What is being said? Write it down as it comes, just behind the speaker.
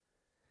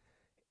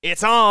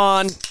It's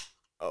on.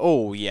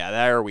 Oh, yeah,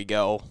 there we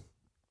go.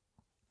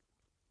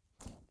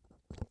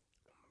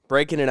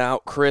 Breaking it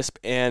out crisp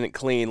and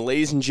clean.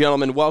 Ladies and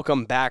gentlemen,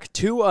 welcome back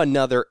to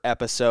another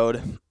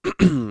episode.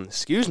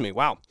 Excuse me,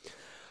 wow.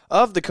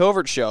 Of the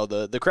Covert show.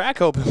 The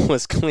crack open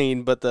was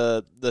clean, but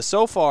the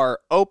so far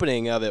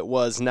opening of it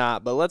was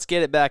not. But let's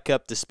get it back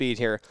up to speed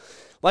here.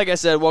 Like I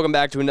said, welcome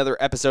back to another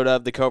episode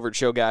of the Covert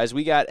show, guys.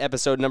 We got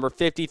episode number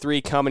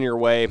 53 coming your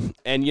way.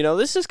 And, you know,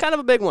 this is kind of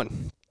a big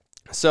one.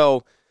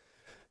 So,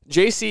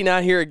 JC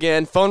not here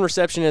again. Phone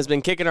reception has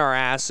been kicking our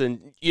ass,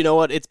 and you know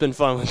what? It's been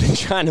fun. We've been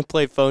trying to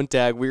play phone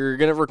tag. We were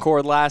going to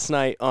record last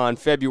night on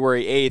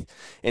February 8th.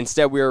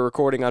 Instead, we were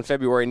recording on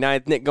February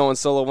 9th. Nick going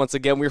solo once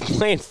again. We were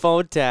playing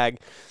phone tag,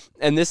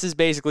 and this is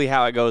basically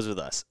how it goes with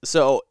us.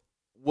 So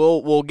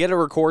we'll get a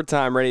record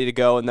time ready to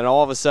go, and then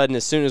all of a sudden,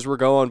 as soon as we're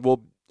going,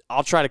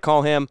 I'll try to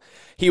call him.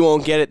 He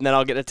won't get it, and then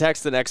I'll get a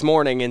text the next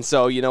morning. And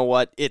so, you know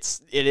what? It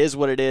is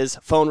what it is.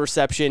 Phone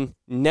reception,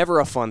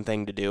 never a fun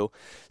thing to do,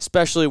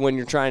 especially when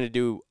you're trying to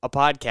do a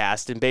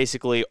podcast, and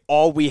basically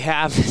all we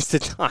have is to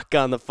talk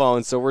on the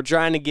phone. So we're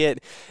trying to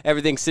get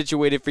everything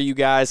situated for you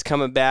guys,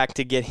 coming back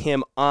to get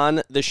him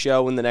on the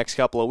show in the next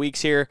couple of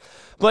weeks here.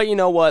 But you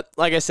know what?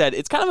 Like I said,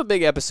 it's kind of a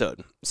big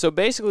episode. So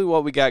basically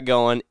what we got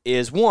going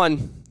is,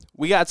 one,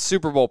 we got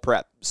Super Bowl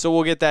prep. So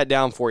we'll get that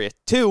down for you.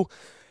 Two,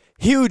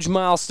 huge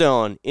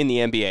milestone in the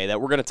NBA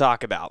that we're going to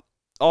talk about.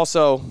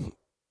 Also,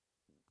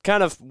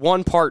 kind of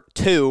part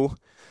two,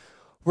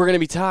 we're going to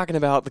be talking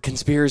about the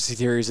conspiracy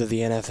theories of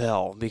the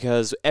NFL,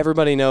 because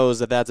everybody knows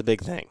that that's a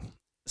big thing.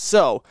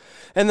 So,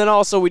 and then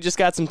also we just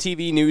got some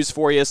TV news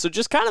for you. So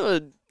just kind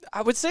of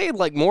I would say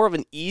like more of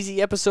an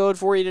easy episode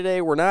for you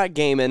today. We're not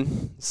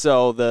gaming,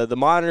 so the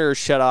monitor is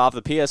shut off,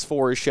 the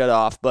PS4 is shut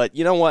off, but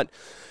you know what?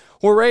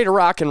 We're ready to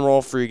rock and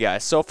roll for you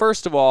guys. So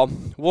first of all,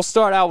 we'll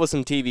start out with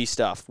some TV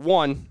stuff.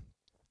 One,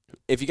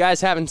 if you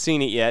guys haven't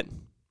seen it yet,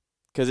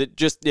 because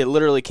it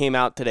literally came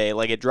out today,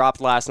 like it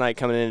dropped last night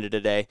coming into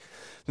today,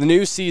 the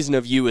new season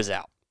of You is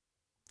out.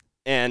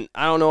 And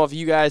I don't know if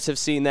you guys have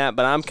seen that,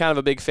 but I'm kind of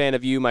a big fan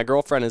of You. My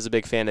girlfriend is a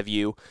big fan of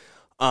You.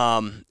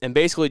 And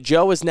basically,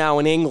 Joe is now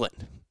in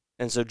England.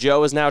 And so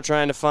Joe is now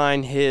trying to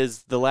find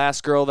the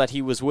last girl that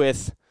he was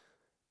with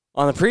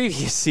on the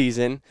previous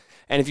season.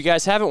 And if you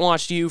guys haven't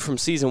watched You from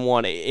season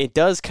 1, it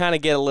does kind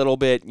of get a little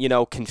bit,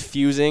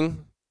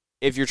 confusing.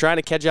 If you're trying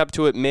to catch up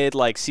to it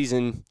like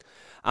season,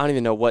 I don't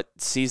even know what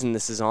season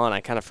this is on. I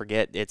kind of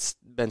forget. It's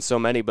been so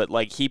many, but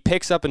like he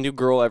picks up a new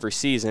girl every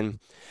season,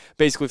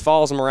 basically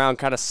follows them around,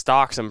 kind of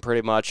stalks them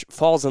pretty much,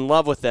 falls in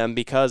love with them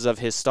because of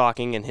his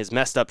stalking and his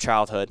messed up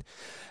childhood.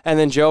 And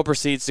then Joe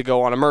proceeds to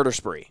go on a murder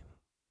spree.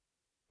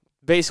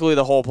 Basically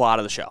the whole plot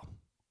of the show.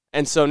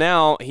 And so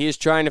now he is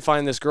trying to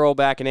find this girl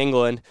back in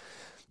England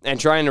and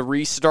trying to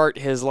restart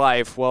his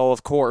life. Well,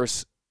 of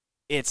course,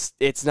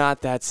 it's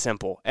not that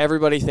simple.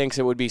 Everybody thinks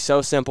it would be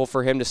so simple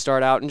for him to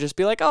start out and just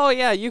be like, oh,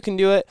 yeah, you can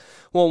do it.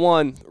 Well,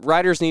 one,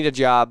 writers need a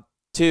job.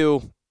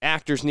 Two,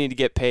 actors need to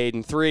get paid.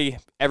 And three,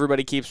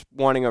 everybody keeps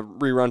wanting a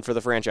rerun for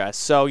the franchise.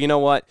 So, you know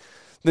what?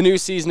 The new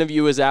season of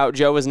You is out.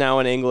 Joe is now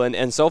in England.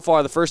 And so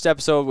far, the first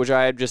episode, which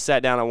I had just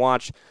sat down and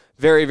watched,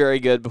 very,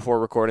 very good before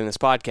recording this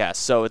podcast.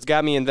 So it's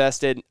got me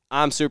invested.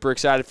 I'm super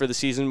excited for the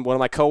season. One of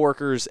my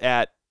coworkers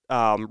at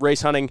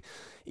race hunting,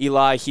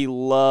 Eli, he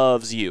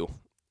loves You.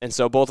 And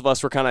so both of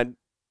us were kind of,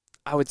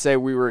 I would say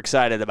we were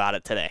excited about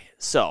it today.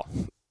 So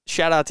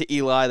shout out to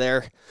Eli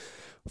there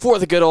for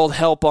the good old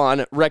help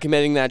on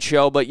recommending that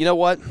show. But you know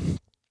what?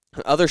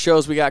 Other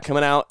shows we got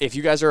coming out. If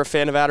you guys are a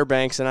fan of Outer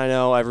Banks, and I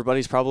know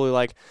everybody's probably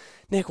like,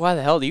 Nick, why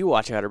the hell do you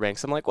watch Outer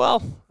Banks? I'm like,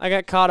 well, I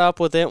got caught up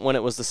with it when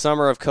it was the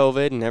summer of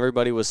COVID and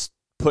everybody was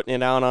putting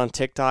it out on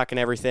TikTok and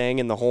everything,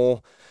 and the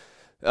whole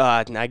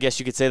I guess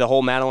you could say the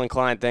whole Madeline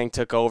Klein thing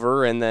took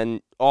over, and then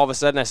all of a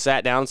sudden I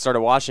sat down and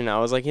started watching it. I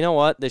was like, you know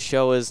what? This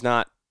show is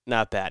not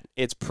bad.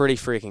 It's pretty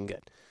freaking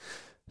good.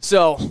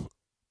 So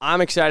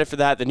I'm excited for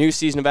that. The new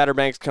season of Outer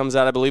Banks comes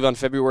out, I believe, on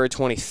February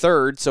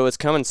 23rd, so it's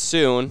coming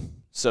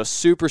soon. So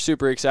super,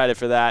 super excited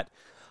for that.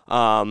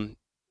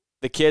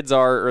 The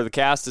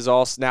cast is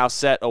all now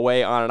set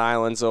away on an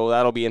island, so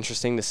that'll be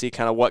interesting to see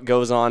kind of what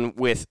goes on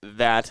with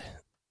that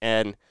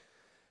and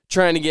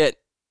trying to get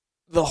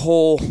the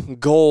whole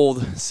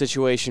gold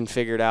situation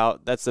figured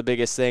out. That's the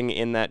biggest thing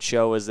in that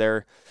show is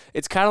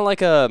it's kind of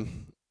like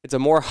it's a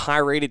more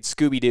high-rated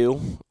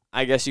Scooby-Doo,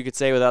 I guess you could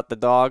say, without the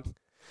dog.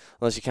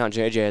 Unless you count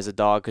JJ as a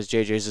dog, because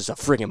JJ's just a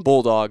friggin'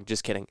 bulldog.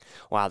 Just kidding.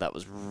 Wow, that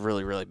was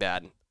really, really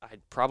bad. I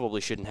probably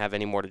shouldn't have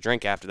any more to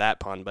drink after that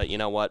pun, but you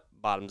know what?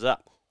 Bottoms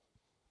up.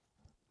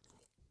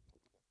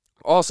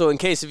 Also, in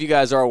case if you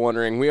guys are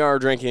wondering, we are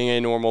drinking a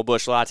normal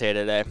Busch Latte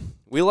today.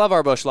 We love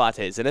our Busch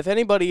Lattes, and if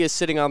anybody is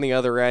sitting on the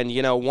other end,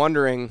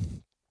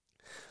 wondering,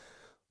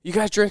 you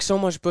guys drink so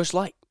much Busch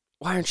Light,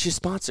 why aren't you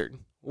sponsored?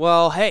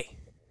 Well, hey,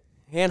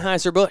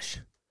 Anheuser-Busch.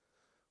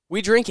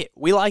 We drink it.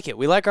 We like it.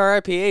 We like our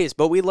IPAs,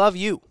 but we love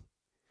you.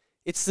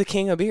 It's the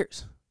king of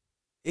beers.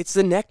 It's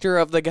the nectar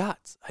of the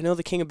gods. I know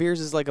the king of beers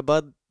is like a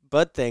bud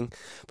thing,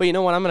 but you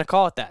know what? I'm going to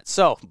call it that.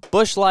 So,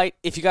 Busch Light,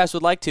 if you guys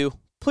would like to,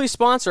 please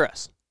sponsor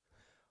us.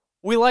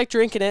 We like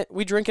drinking it.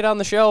 We drink it on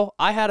the show.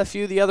 I had a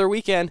few the other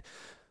weekend.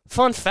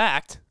 Fun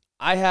fact,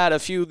 I had a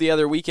few the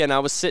other weekend. I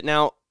was sitting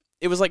out.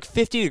 It was like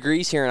 50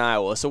 degrees here in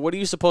Iowa. So what are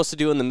you supposed to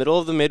do in the middle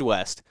of the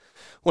Midwest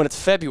when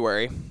it's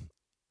February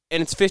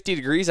and it's 50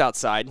 degrees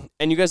outside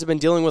and you guys have been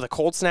dealing with a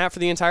cold snap for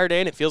the entire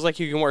day and it feels like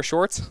you can wear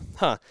shorts?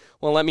 Well,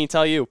 let me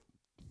tell you,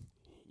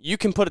 you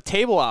can put a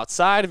table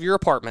outside of your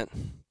apartment.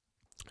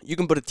 You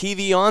can put a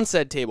TV on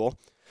said table.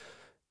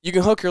 You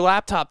can hook your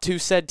laptop to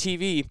said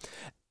TV,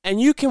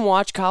 and you can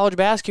watch college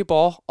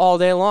basketball all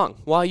day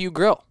long while you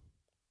grill.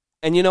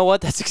 And you know what?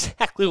 That's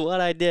exactly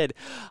what I did.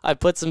 I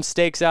put some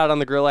steaks out on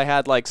the grill. I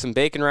had like some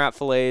bacon wrap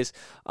fillets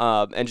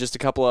and just a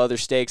couple of other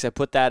steaks. I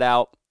put that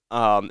out,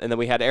 and then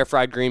we had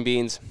air-fried green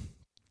beans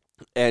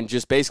and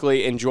just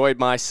basically enjoyed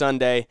my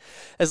Sunday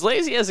as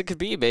lazy as it could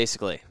be,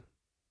 basically.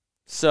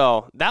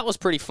 So that was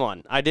pretty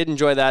fun. I did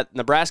enjoy that.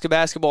 Nebraska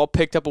basketball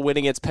picked up a win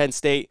against Penn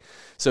State,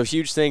 so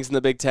huge things in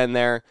the Big Ten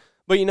there.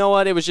 But you know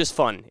what? It was just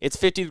fun. It's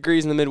 50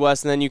 degrees in the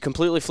Midwest, and then you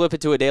completely flip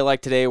it to a day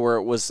like today where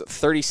it was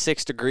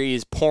 36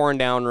 degrees, pouring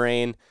down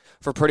rain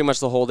for pretty much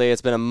the whole day.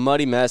 It's been a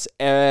muddy mess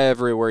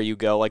everywhere you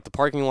go. Like the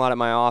parking lot at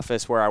my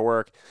office where I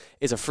work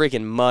is a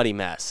freaking muddy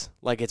mess.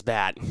 Like it's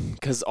bad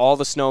because all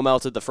the snow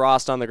melted, the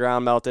frost on the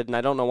ground melted, and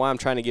I don't know why I'm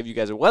trying to give you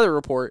guys a weather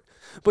report,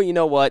 but you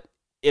know what?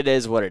 It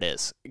is what it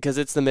is because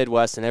it's the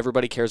Midwest and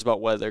everybody cares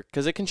about weather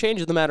because it can change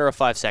in the matter of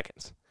 5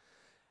 seconds.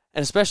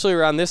 And especially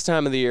around this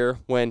time of the year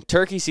when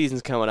turkey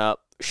season's coming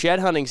up, shed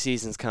hunting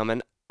season's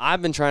coming,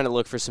 I've been trying to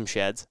look for some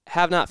sheds,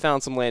 have not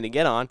found some land to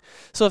get on.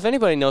 So if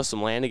anybody knows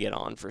some land to get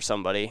on for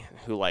somebody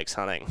who likes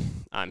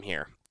hunting, I'm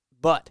here.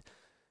 But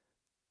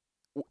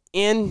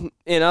in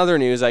other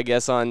news, I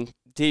guess, on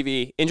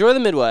TV, enjoy the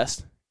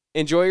Midwest.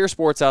 Enjoy your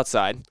sports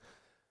outside.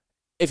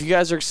 If you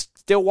guys are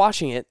still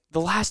watching it,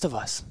 The Last of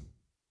Us.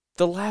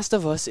 The Last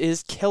of Us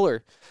is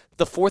killer.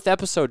 The 4th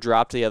episode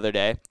dropped the other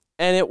day,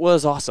 and it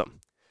was awesome.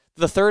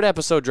 The 3rd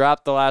episode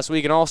dropped the last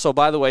week, and also,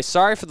 by the way,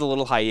 sorry for the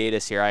little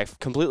hiatus here. I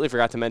completely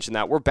forgot to mention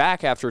that. We're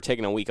back after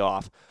taking a week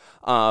off.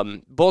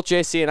 Both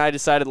JC and I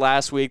decided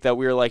last week that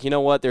we were like, you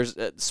know what, there's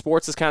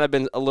sports has kind of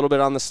been a little bit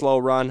on the slow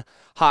run.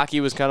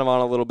 Hockey was kind of on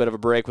a little bit of a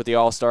break with the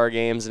All-Star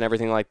games and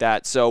everything like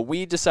that. So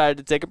we decided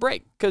to take a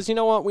break because, you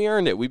know what, we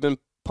earned it. We've been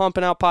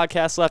pumping out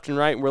podcasts left and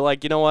right, and we're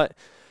like, you know what,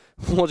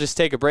 we'll just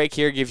take a break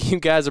here, give you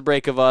guys a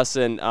break of us,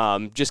 and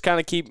just kind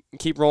of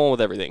keep rolling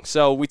with everything.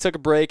 So we took a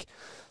break.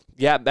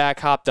 Got back,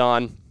 hopped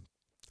on.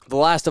 The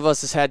Last of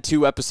Us has had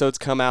 2 episodes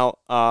come out.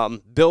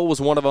 Bill was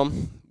one of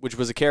them, which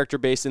was a character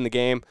based in the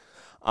game.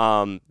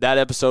 That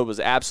episode was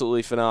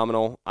absolutely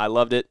phenomenal. I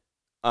loved it.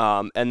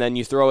 And then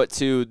you throw it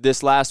to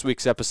this last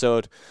week's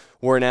episode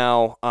where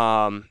now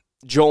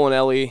Joel and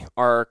Ellie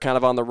are kind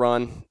of on the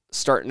run,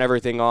 starting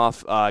everything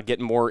off,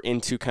 getting more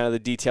into kind of the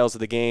details of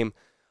the game.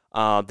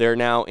 They're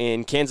now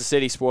in Kansas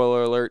City,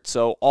 spoiler alert,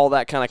 so all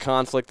that kind of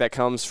conflict that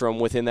comes from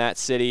within that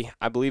city,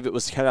 I believe it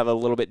was kind of a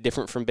little bit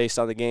different from based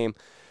on the game.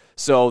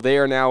 So they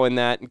are now in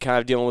that and kind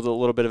of dealing with a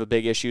little bit of a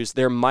big issues.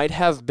 There might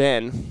have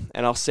been,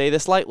 and I'll say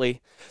this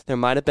lightly, there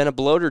might have been a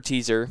bloater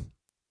teaser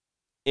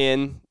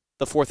in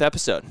the 4th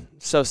episode.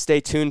 So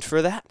stay tuned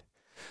for that.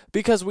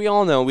 Because we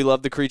all know we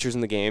love the creatures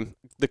in the game.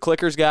 The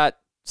clickers got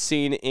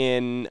seen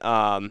in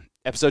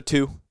episode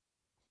 2.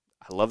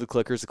 I love the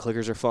clickers. The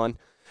clickers are fun.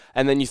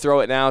 And then you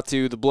throw it now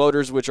to the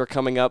bloaters, which are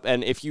coming up.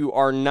 And if you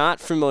are not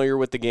familiar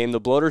with the game, the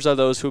bloaters are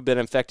those who've been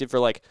infected for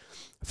like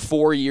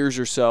 4 years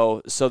or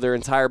so. So their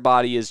entire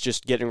body is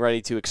just getting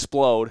ready to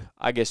explode,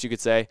 I guess you could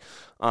say.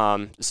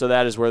 So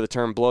that is where the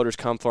term bloaters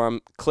come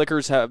from.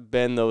 Clickers have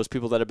been those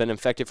people that have been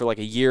infected for like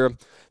a year.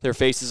 Their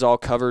face is all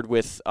covered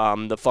with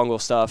the fungal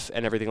stuff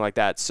and everything like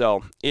that.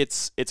 So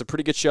it's a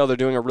pretty good show. They're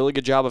doing a really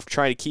good job of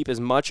trying to keep as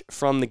much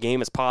from the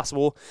game as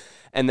possible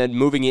and then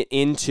moving it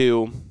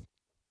into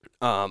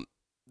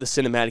the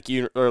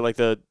cinematic or like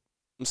the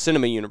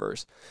cinema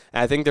universe.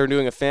 And I think they're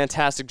doing a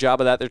fantastic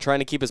job of that. They're trying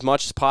to keep as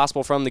much as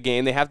possible from the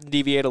game. They have to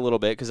deviate a little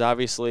bit because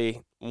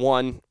obviously,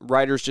 one,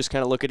 writers just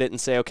kind of look at it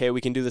and say, okay,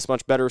 we can do this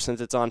much better since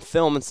it's on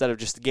film instead of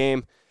just the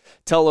game.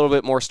 Tell a little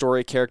bit more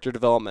story, character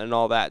development, and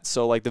all that.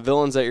 So like the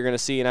villains that you're going to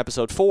see in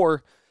episode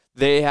 4,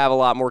 they have a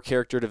lot more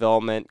character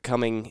development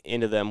coming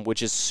into them,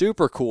 which is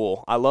super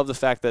cool. I love the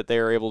fact that they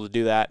are able to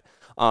do that.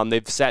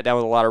 They've sat down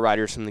with a lot of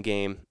writers from the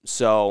game.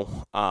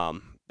 So,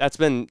 That's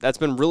been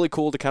really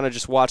cool to kind of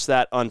just watch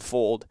that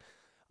unfold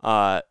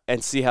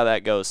and see how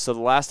that goes. So The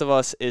Last of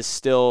Us is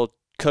still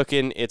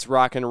cooking. It's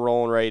rocking and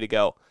rolling, ready to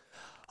go.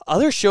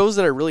 Other shows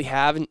that I really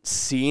haven't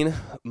seen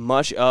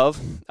much of,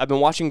 I've been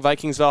watching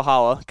Vikings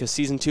Valhalla because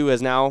Season 2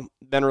 has now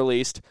been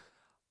released.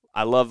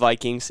 I love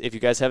Vikings. If you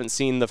guys haven't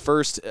seen the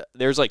first,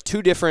 there's like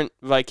 2 different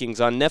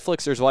Vikings. On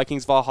Netflix, there's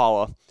Vikings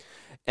Valhalla,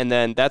 and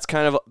then that's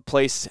kind of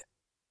placed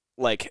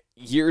like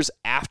years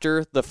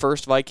after the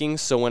first Vikings,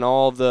 so when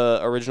all the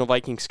original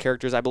Vikings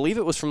characters, I believe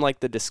it was from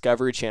like the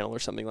Discovery Channel or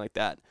something like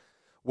that,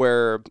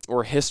 or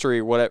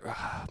History, whatever,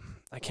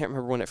 I can't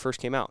remember when it first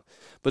came out.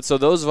 But so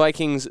those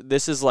Vikings,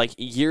 this is like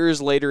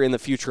years later in the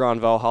future on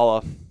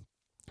Valhalla.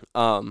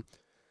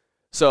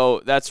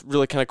 So that's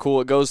really kind of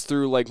cool. It goes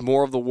through like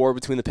more of the war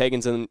between the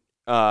pagans and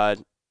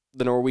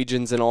the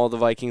Norwegians and all the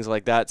Vikings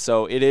like that.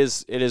 So it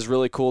is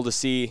really cool to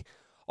see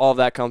all of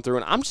that come through.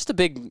 And I'm just a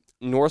big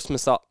Norse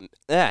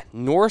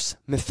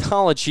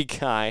mythology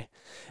guy,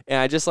 and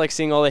I just like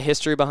seeing all the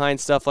history behind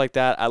stuff like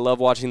that. I love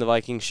watching the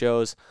Viking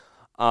shows.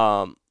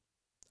 I'm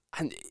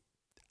kind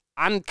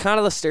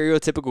of the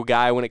stereotypical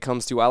guy when it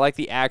comes to, I like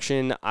the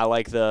action, I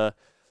like the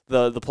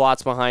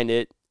plots behind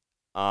it.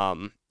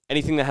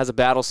 Anything that has a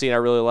battle scene I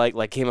really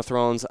like Game of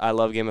Thrones. I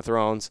love Game of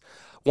Thrones.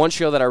 One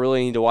show that I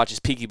really need to watch is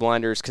Peaky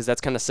Blinders, because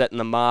that's kind of set in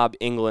the mob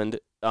England.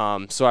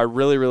 So I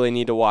really, really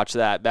need to watch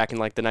that back in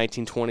like the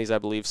 1920s, I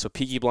believe. So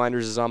Peaky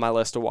Blinders is on my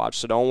list to watch,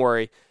 so don't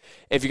worry.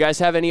 If you guys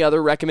have any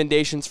other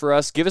recommendations for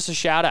us, give us a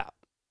shout out.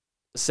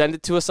 Send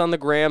it to us on the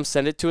gram,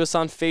 send it to us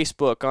on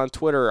Facebook, on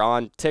Twitter,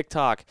 on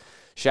TikTok.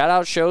 Shout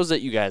out shows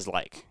that you guys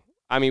like.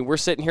 I mean, we're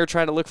sitting here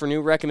trying to look for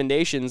new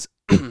recommendations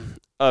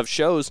of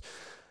shows,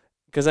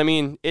 because, I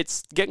mean,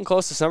 it's getting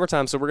close to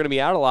summertime, so we're going to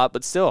be out a lot,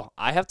 but still,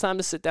 I have time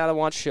to sit down and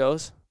watch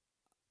shows.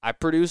 I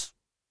produce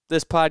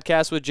this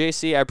podcast with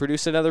JC. I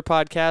produce another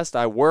podcast.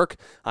 I work.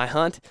 I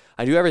hunt.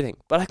 I do everything.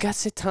 But I've got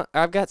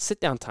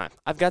sit-down time.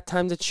 I've got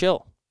time to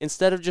chill.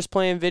 Instead of just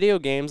playing video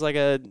games like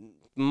a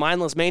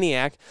mindless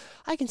maniac,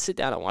 I can sit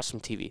down and watch some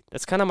TV.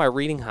 That's kind of my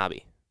reading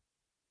hobby.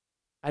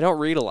 I don't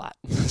read a lot.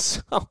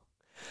 So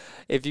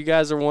if you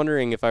guys are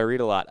wondering if I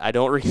read a lot, I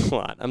don't read a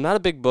lot. I'm not a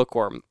big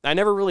bookworm. I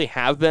never really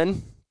have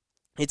been.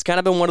 It's kind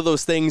of been one of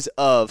those things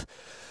of,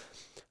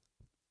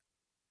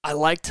 I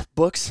liked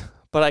books,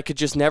 but I could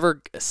just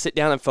never sit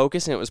down and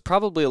focus, and it was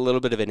probably a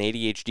little bit of an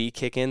ADHD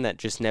kick in that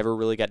just never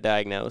really got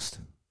diagnosed.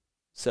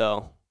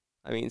 So,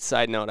 I mean,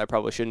 side note, I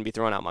probably shouldn't be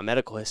throwing out my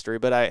medical history,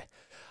 but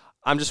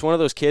I'm just one of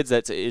those kids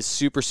that is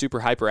super,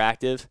 super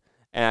hyperactive,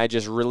 and I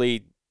just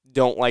really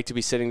don't like to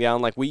be sitting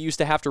down. Like, we used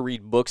to have to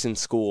read books in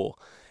school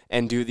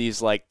and do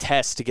these, like,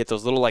 tests to get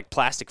those little, like,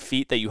 plastic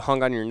feet that you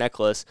hung on your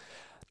necklace.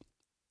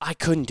 I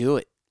couldn't do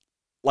it.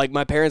 Like,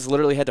 my parents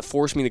literally had to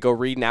force me to go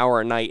read an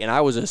hour a night, and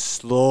I was a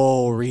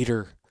slow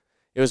reader.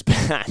 It was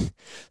bad.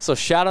 So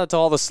shout out to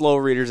all the slow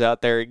readers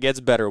out there. It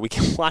gets better. We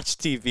can watch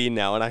TV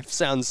now, and I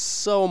sound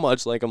so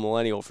much like a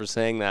millennial for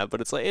saying that,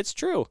 but it's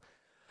true.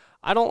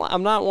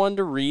 I'm not one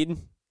to read.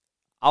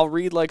 I'll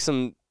read like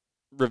some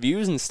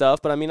reviews and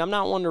stuff, but I mean, I'm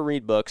not one to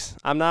read books.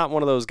 I'm not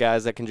one of those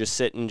guys that can just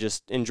sit and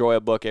just enjoy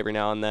a book every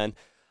now and then.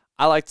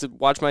 I like to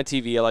watch my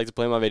TV. I like to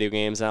play my video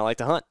games, and I like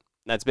to hunt.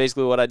 That's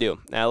basically what I do.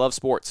 And I love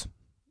sports.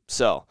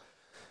 So,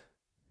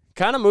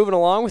 kind of moving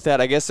along with that,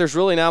 I guess there's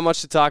really not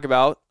much to talk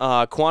about.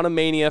 Quantum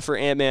Mania for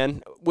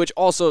Ant-Man, which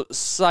also,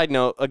 side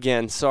note,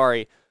 again,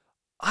 sorry,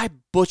 I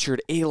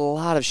butchered a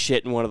lot of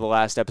shit in one of the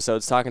last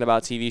episodes talking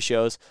about TV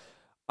shows.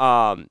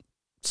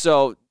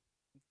 So,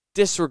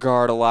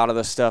 disregard a lot of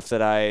the stuff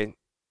that I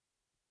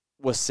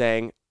was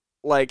saying.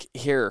 Like,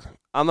 here,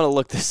 I'm going to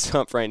look this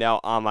up right now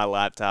on my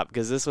laptop,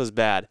 because this was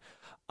bad.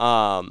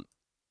 I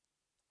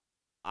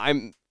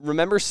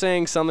remember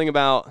saying something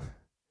about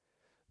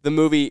the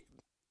movie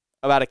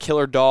about a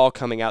killer doll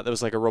coming out that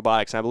was like a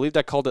robotics, and I believed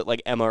I called it like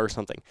Emma or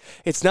something.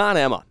 It's not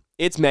Emma.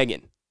 It's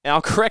Megan. And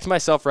I'll correct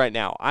myself right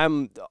now.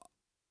 I'm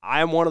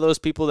one of those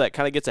people that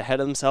kind of gets ahead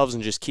of themselves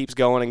and just keeps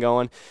going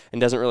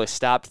and doesn't really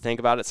stop to think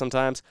about it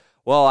sometimes.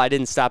 Well, I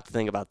didn't stop to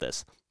think about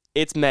this.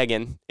 It's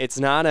Megan. It's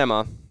not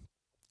Emma.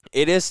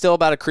 It is still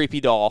about a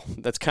creepy doll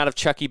that's kind of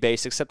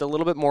Chucky-based, except a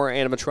little bit more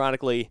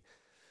animatronically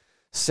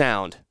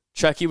sound.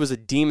 Chucky was a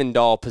demon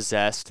doll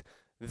possessed.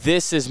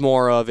 This is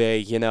more of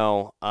a,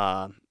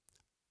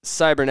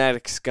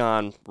 cybernetics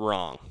gone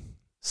wrong.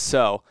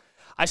 So,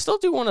 I still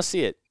do want to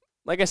see it.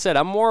 Like I said,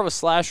 I'm more of a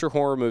slasher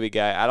horror movie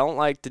guy. I don't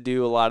like to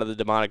do a lot of the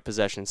demonic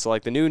possession. So,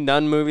 like the new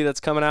Nun movie that's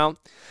coming out,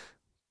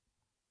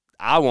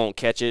 I won't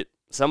catch it.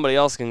 Somebody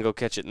else can go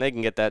catch it, and they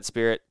can get that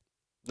spirit.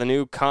 The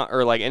new,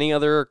 or like any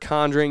other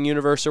Conjuring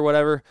universe or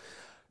whatever,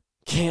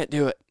 can't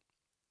do it.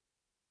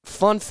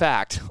 Fun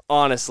fact,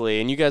 honestly,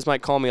 and you guys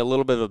might call me a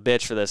little bit of a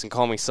bitch for this and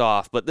call me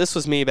soft, but this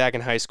was me back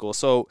in high school.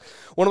 So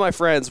one of my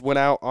friends went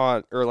out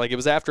on, or like it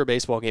was after a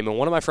baseball game, and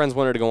one of my friends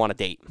wanted to go on a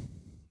date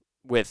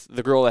with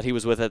the girl that he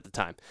was with at the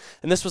time.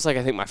 And this was like,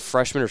 I think my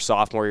freshman or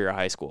sophomore year of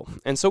high school.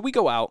 And so we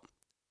go out,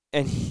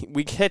 and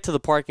we get to the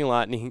parking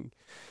lot, and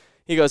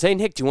he goes, "Hey,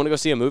 Nick, do you want to go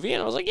see a movie?"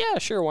 And I was like, "Yeah,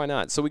 sure, why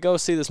not?" So we go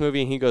see this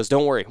movie, and he goes,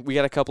 "Don't worry, we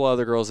got a couple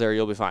other girls there,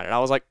 you'll be fine." And I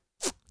was like,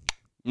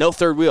 "No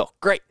third wheel,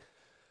 great."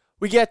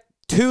 We get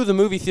to the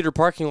movie theater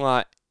parking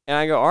lot, and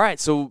I go, "All right,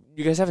 so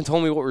you guys haven't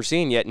told me what we're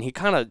seeing yet." And he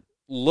kind of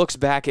looks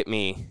back at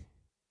me,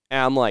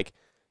 and I'm like,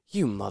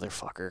 "You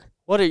motherfucker,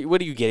 what are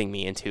you getting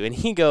me into?" And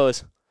he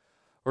goes,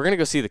 "We're going to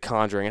go see The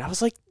Conjuring." And I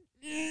was like,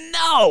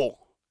 "No,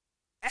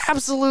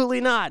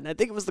 absolutely not." And I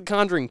think it was The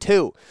Conjuring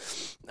 2.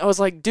 I was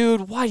like,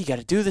 "Dude, why you got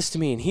to do this to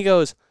me?" And he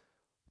goes,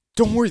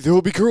 "Don't worry, there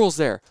will be girls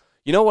there."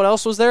 You know what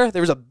else was there?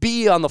 There was a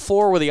bee on the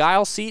floor where the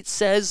aisle seat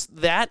says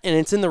that, and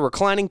it's in the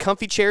reclining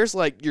comfy chairs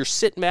like you're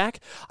sitting back.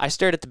 I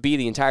stared at the bee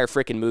the entire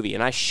freaking movie,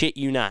 and I shit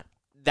you not.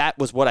 That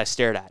was what I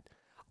stared at.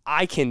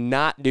 I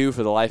cannot do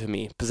for the life of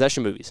me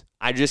possession movies.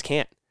 I just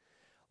can't.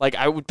 Like,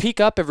 I would peek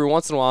up every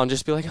once in a while and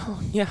just be like,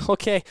 "Oh, yeah,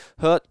 okay."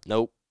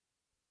 Nope.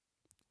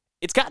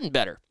 It's gotten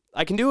better.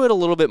 I can do it a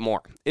little bit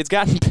more. It's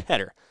gotten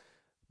better.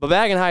 But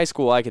back in high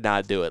school, I could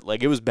not do it.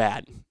 Like, it was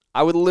bad.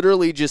 I would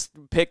literally just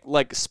pick,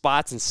 like,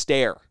 spots and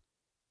stare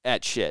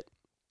at shit.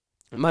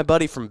 My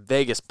buddy from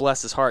Vegas,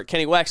 bless his heart,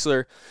 Kenny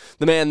Wexler,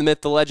 the man, the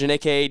myth, the legend,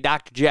 a.k.a.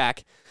 Dr.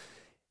 Jack,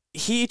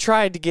 he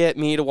tried to get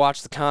me to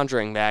watch The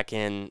Conjuring back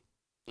in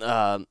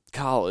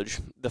college,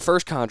 the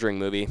first Conjuring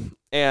movie.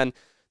 And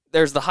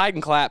there's the hide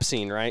and clap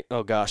scene, right?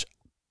 Oh, gosh.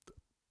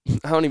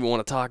 I don't even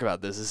want to talk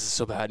about this. This is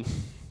so bad.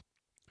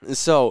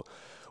 So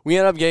we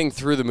ended up getting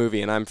through the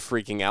movie, and I'm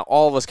freaking out.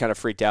 All of us kind of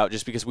freaked out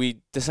just because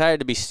we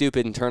decided to be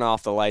stupid and turn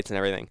off the lights and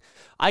everything.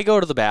 I go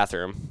to the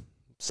bathroom.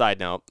 Side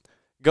note.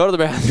 Go to the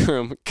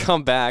bathroom,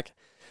 come back.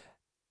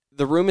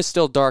 The room is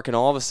still dark, and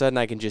all of a sudden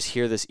I can just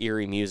hear this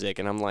eerie music,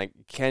 and I'm like,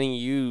 Kenny,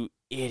 you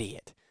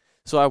idiot.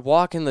 So I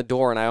walk in the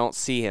door, and I don't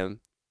see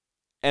him.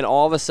 And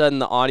all of a sudden,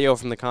 the audio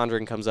from The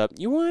Conjuring comes up.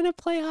 You want to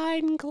play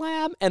hide and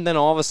clap? And then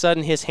all of a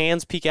sudden, his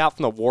hands peek out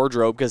from the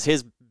wardrobe because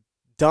his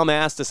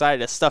dumbass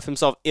decided to stuff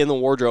himself in the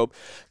wardrobe.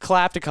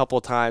 Clapped a couple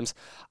of times.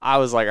 I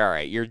was like, all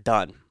right, you're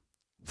done.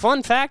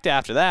 Fun fact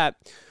after that,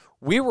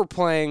 we were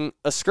playing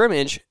a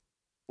scrimmage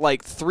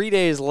like 3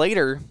 days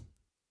later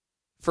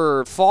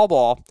for fall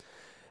ball.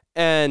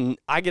 And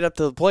I get up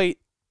to the plate,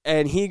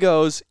 and he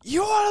goes,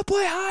 you want to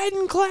play hide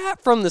and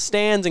clap from the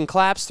stands, and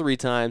claps 3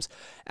 times.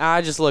 And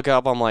I just look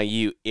up. I'm like,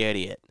 you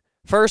idiot.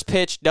 First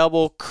pitch,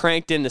 double,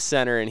 cranked into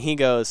center. And he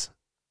goes,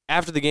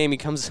 after the game, he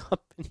comes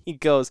up and he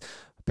goes,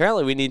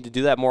 apparently we need to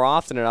do that more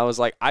often. And I was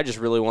like, I just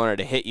really wanted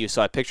to hit you,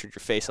 so I pictured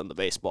your face on the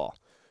baseball.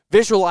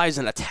 Visualize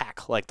an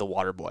attack like the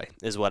water boy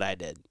is what I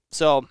did.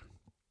 So,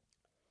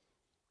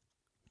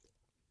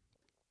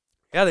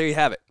 yeah, there you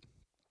have it.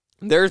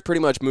 There's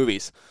pretty much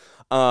movies.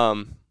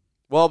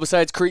 Well,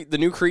 besides Creed, the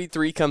new Creed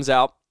 3 comes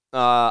out.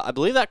 I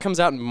believe that comes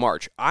out in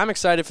March. I'm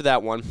excited for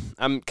that one.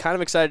 I'm kind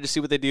of excited to see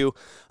what they do.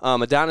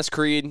 Adonis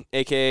Creed,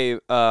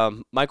 a.k.a.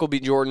 Michael B.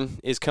 Jordan,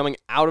 is coming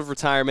out of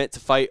retirement to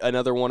fight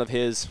another one of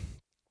his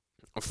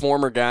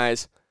former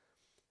guys,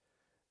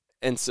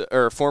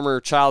 or former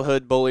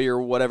childhood bully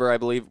or whatever, I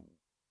believe.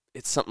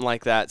 It's something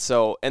like that.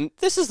 So, and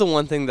this is the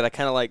one thing that I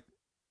kind of like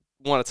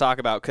want to talk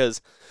about,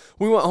 because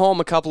we went home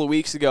a couple of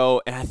weeks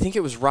ago, and I think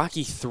it was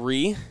Rocky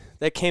 3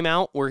 that came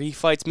out where he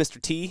fights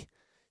Mr. T,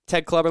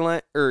 Ted Clubber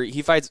Lang, or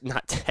he fights,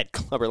 not Ted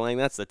Clubber Lang,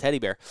 that's the teddy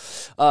bear.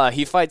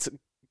 He fights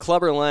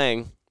Clubber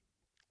Lang,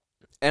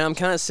 and I'm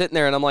kind of sitting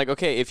there, and I'm like,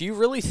 okay, if you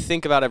really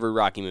think about every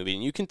Rocky movie,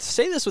 and you can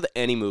say this with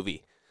any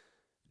movie,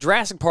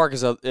 Jurassic Park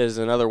is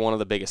another one of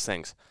the biggest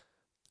things.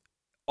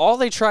 All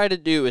they try to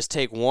do is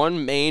take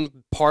one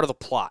main part of the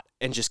plot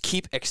and just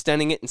keep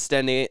extending it and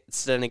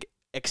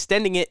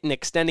extending it,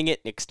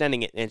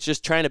 and it's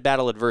just trying to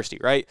battle adversity,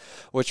 right?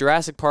 With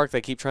Jurassic Park,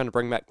 they keep trying to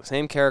bring back the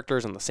same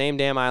characters on the same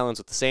damn islands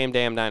with the same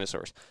damn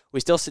dinosaurs.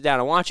 We still sit down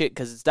and watch it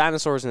because it's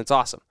dinosaurs and it's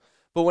awesome.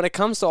 But when it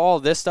comes to all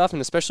of this stuff,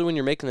 and especially when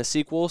you're making the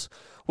sequels,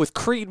 with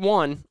Creed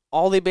 1,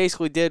 all they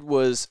basically did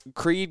was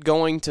Creed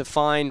going to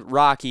find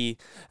Rocky,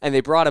 and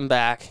they brought him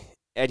back,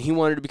 and he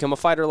wanted to become a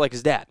fighter like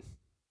his dad.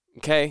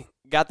 Okay?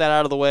 Got that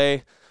out of the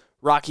way.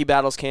 Rocky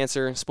battles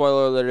cancer.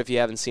 Spoiler alert if you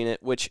haven't seen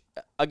it, which,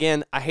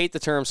 again, I hate the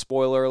term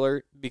spoiler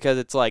alert because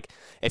it's like,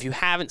 if you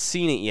haven't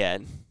seen it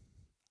yet,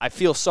 I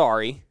feel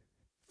sorry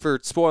for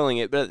spoiling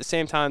it, but at the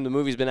same time, the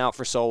movie's been out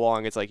for so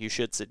long, it's like you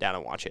should sit down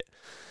and watch it.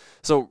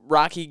 So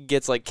Rocky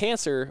gets like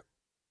cancer,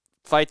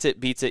 fights it,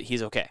 beats it,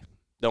 he's okay.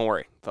 Don't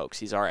worry, folks,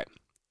 he's all right.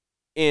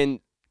 In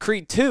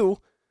Creed 2,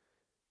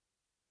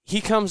 he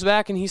comes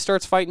back and he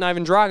starts fighting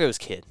Ivan Drago's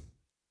kid.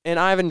 And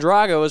Ivan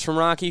Drago is from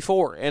Rocky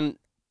 4, and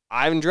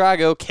Ivan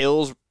Drago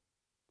kills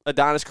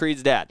Adonis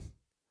Creed's dad.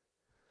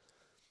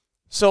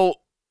 So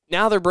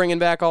now they're bringing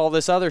back all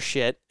this other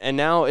shit, and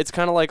now it's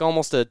kind of like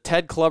almost a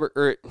Ted Clubber,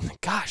 or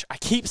gosh, I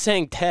keep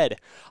saying Ted.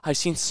 I've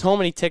seen so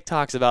many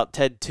TikToks about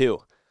Ted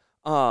too.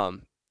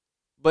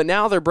 But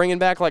now they're bringing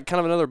back like kind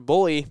of another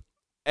bully,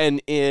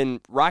 and in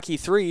Rocky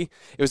 3,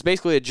 it was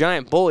basically a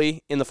giant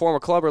bully in the form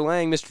of Clubber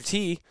Lang, Mr.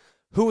 T,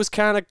 who was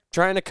kind of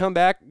trying to come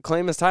back,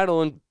 claim his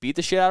title, and beat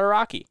the shit out of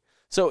Rocky.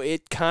 So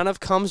it kind of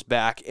comes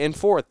back and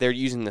forth. They're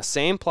using the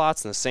same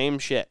plots and the same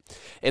shit.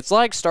 It's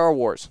like Star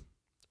Wars.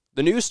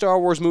 The new Star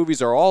Wars movies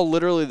are all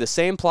literally the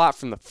same plot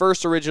from the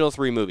first original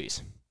 3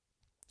 movies.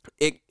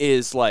 It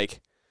is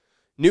like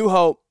New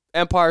Hope,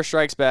 Empire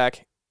Strikes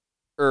Back,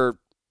 and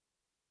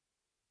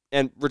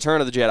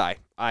Return of the Jedi.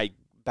 I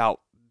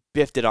about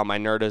biffed it on my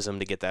nerdism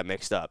to get that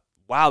mixed up.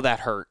 Wow, that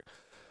hurt.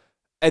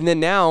 And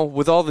then now,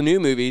 with all the new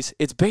movies,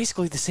 it's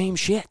basically the same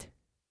shit.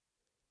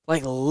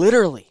 Like,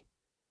 literally.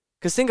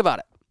 Because think about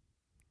it.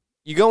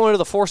 You go into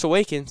The Force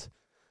Awakens.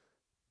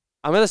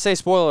 I'm going to say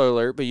spoiler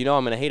alert, but you know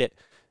I'm going to hate it.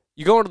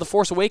 You go into The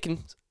Force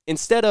Awakens.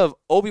 Instead of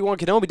Obi-Wan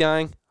Kenobi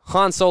dying,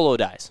 Han Solo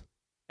dies.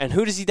 And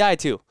who does he die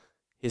to?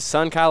 His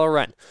son Kylo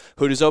Ren.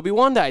 Who does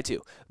Obi-Wan die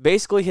to?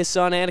 Basically his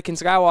son Anakin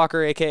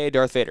Skywalker, a.k.a.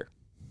 Darth Vader.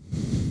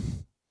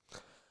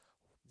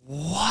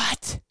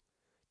 What?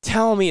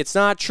 Tell me it's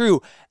not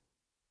true.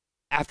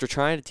 After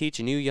trying to teach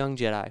a new young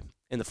Jedi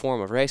in the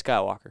form of Rey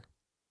Skywalker.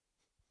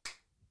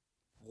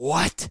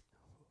 What?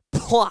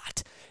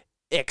 Plot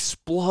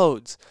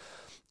explodes.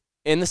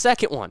 In the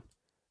second one,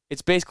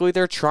 it's basically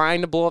they're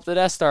trying to blow up the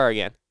Death Star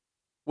again,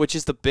 which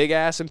is the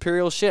big-ass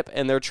Imperial ship,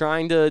 and they're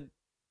trying to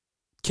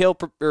kill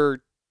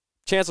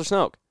Chancellor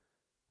Snoke.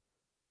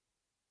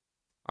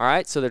 All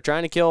right, so they're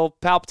trying to kill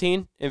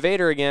Palpatine and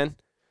Vader again,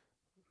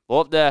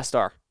 blow up the Death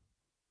Star.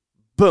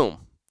 Boom.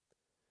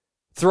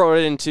 Throw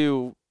it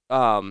into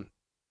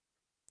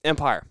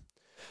Empire.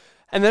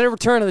 And then in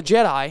Return of the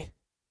Jedi,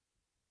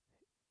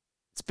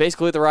 it's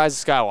basically the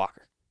Rise of Skywalker.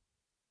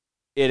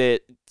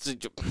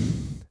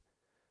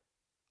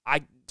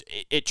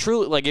 It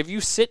truly, like, if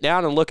you sit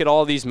down and look at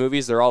all these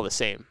movies, they're all the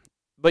same.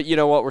 But you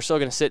know what? We're still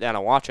going to sit down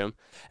and watch them.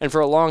 And for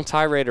a long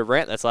tirade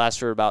rant that's lasted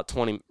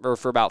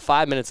for about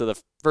 5 minutes of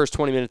the first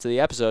 20 minutes of the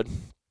episode,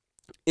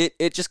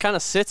 it just kind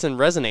of sits and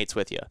resonates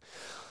with you.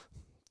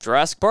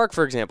 Jurassic Park,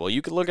 for example,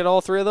 you could look at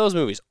all three of those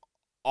movies.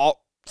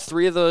 All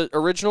three of the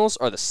originals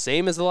are the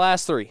same as the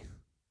last three.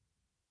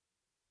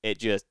 It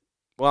just,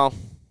 well,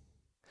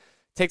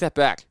 take that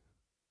back.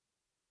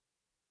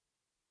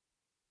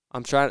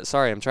 I'm trying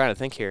to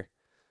think here.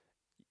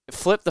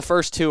 Flip the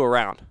first two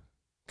around,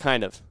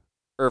 kind of.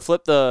 Or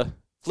flip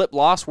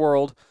Lost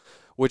World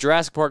with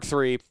Jurassic Park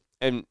 3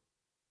 and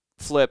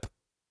flip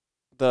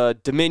the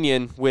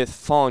Dominion with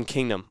Fallen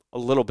Kingdom a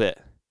little bit.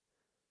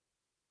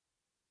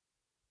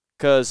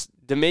 Because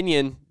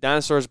Dominion,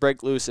 dinosaurs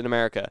break loose in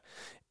America.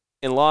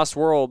 In Lost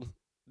World,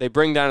 they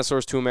bring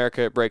dinosaurs to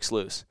America, it breaks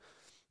loose.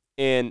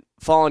 In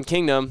Fallen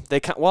Kingdom,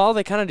 they kind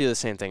of do the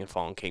same thing in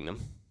Fallen Kingdom.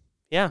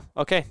 Yeah,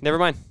 okay, never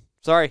mind.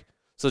 Sorry.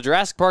 So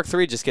Jurassic Park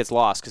 3 just gets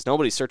lost because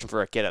nobody's searching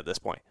for a kid at this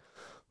point.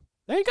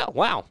 There you go.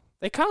 Wow.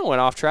 They kind of went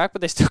off track,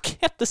 but they still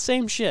kept the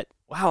same shit.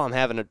 Wow,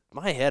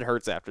 my head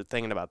hurts after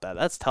thinking about that.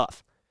 That's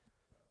tough.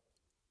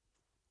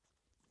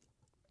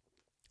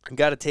 I've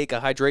got to take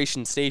a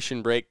hydration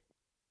station break.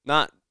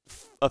 Not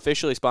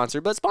officially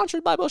sponsored, but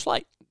sponsored by Busch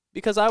Light.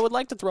 Because I would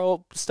like to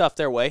throw stuff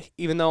their way,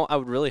 even though I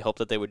would really hope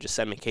that they would just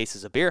send me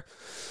cases of beer.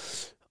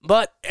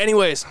 But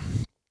anyways,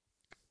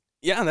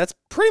 yeah, that's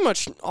pretty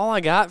much all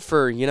I got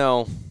for,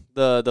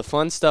 the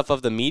fun stuff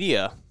of the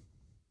media.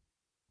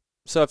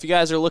 So if you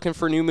guys are looking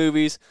for new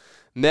movies,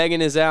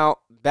 Megan is out.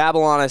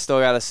 Babylon I still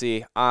got to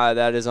see.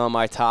 That is on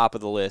my top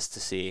of the list to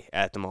see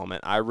at the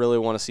moment. I really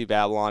want to see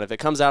Babylon. If it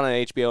comes out on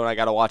HBO and I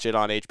got to watch it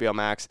on HBO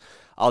Max,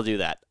 I'll do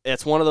that.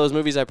 It's one of those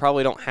movies I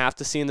probably don't have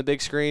to see in the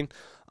big screen.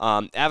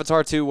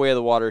 Avatar 2, Way of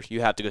the Water,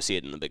 you have to go see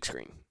it in the big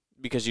screen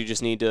because you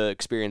just need to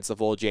experience the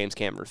full James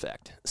Cameron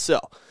effect. So,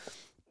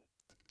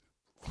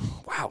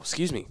 wow,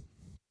 excuse me.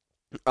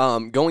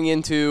 Going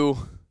into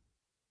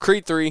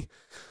Creed 3,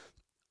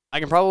 I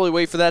can probably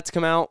wait for that to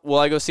come out. Will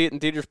I go see it in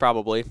theaters?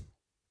 Probably.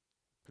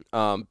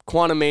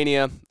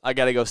 Quantumania, I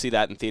got to go see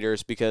that in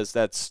theaters because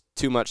that's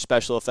too much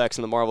special effects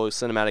in the Marvel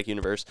Cinematic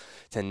Universe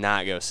to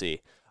not go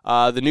see.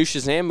 The new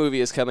Shazam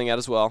movie is coming out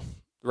as well,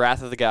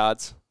 Wrath of the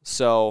Gods.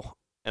 So,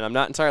 and I'm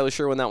not entirely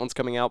sure when that one's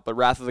coming out, but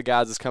Wrath of the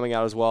Gods is coming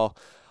out as well.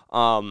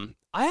 I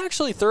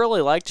actually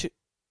thoroughly liked,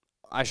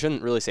 I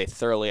shouldn't really say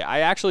thoroughly, I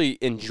actually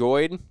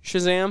enjoyed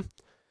Shazam.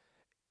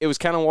 It was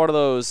kind of one of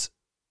those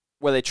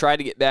where they tried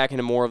to get back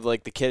into more of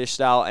like the kiddish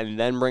style and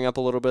then bring up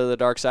a little bit of the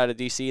dark side of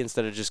DC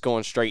instead of just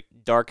going straight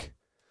dark.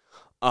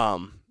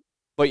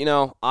 But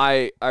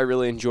I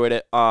really enjoyed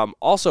it.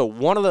 Also,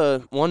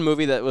 one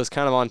movie that was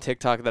kind of on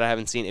TikTok that I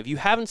haven't seen. If you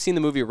haven't seen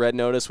the movie Red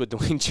Notice with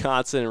Dwayne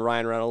Johnson and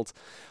Ryan Reynolds,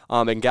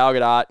 and Gal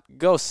Gadot,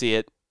 go see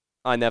it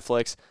on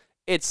Netflix.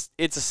 It's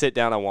a sit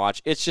down and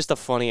watch. It's just a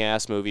funny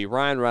ass movie.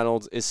 Ryan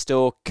Reynolds is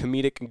still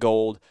comedic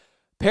gold,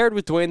 paired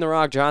with Dwayne The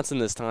Rock Johnson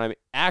this time.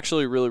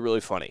 Actually, really, really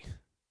funny.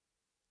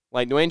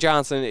 Like, Dwayne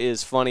Johnson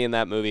is funny in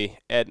that movie,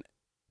 and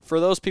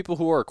for those people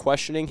who are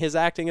questioning his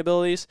acting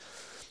abilities,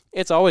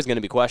 it's always going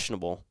to be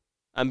questionable.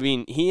 I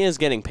mean, he is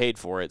getting paid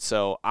for it,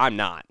 so I'm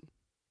not.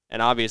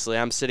 And obviously,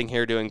 I'm sitting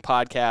here doing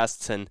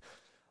podcasts and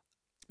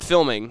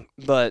filming,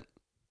 but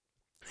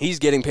he's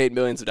getting paid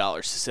millions of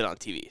dollars to sit on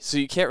TV. So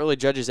you can't really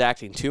judge his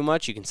acting too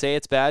much. You can say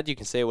it's bad, you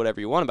can say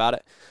whatever you want about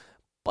it,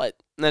 but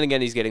then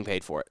again, he's getting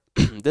paid for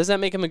it. Does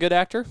that make him a good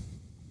actor?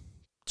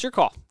 It's your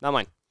call, not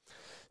mine.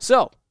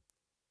 So,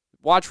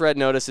 watch Red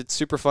Notice. It's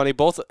super funny.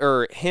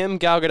 Him,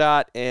 Gal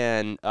Gadot,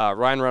 and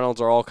Ryan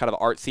Reynolds are all kind of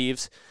art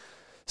thieves.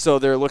 So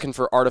they're looking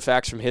for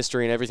artifacts from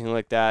history and everything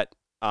like that.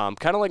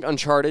 Kind of like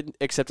Uncharted,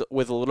 except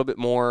with a little bit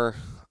more,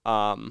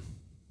 not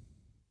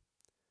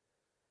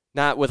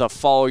with a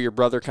follow your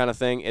brother kind of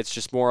thing. It's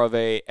just more of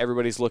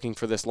everybody's looking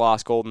for this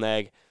lost golden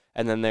egg,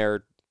 and then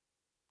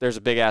there's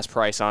a big-ass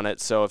price on it.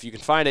 So if you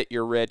can find it,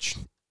 you're rich,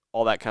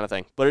 all that kind of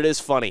thing. But it is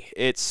funny.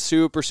 It's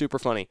super, super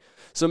funny.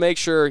 So make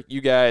sure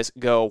you guys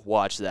go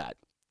watch that.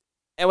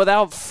 And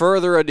without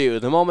further ado,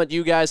 the moment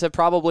you guys have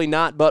probably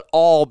not but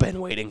all been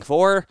waiting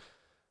for,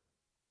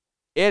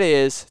 it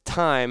is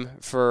time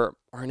for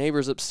our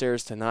neighbors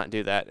upstairs to not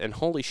do that. And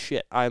holy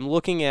shit, I'm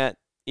looking at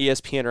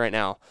ESPN right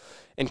now.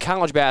 In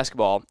college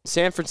basketball,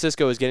 San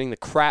Francisco is getting the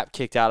crap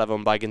kicked out of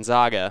them by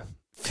Gonzaga,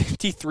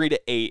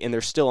 53-8, and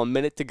there's still a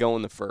minute to go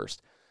in the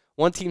first.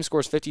 One team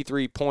scores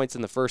 53 points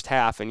in the first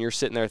half, and you're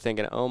sitting there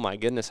thinking, oh my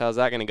goodness, how's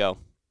that going to go?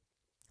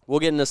 We'll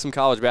get into some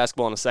college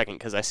basketball in a second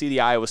because I see the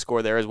Iowa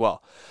score there as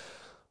well.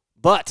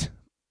 But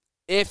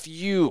if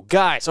you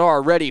guys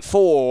are ready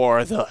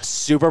for the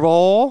Super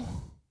Bowl,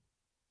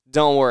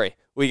 don't worry,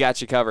 we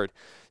got you covered.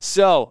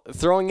 So,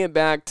 throwing it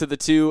back to the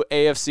two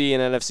AFC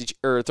and NFC,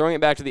 or throwing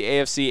it back to the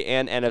AFC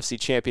and NFC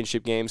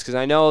championship games, because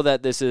I know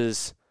that this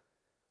is,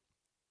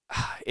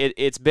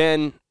 it's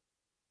been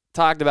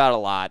talked about a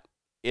lot.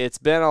 It's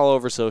been all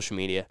over social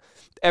media.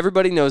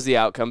 Everybody knows the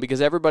outcome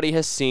because everybody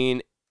has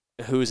seen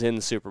who's in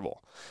the Super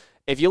Bowl.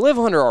 If you live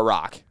under a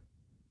rock,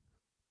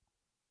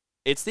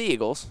 it's the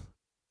Eagles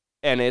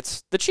and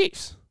it's the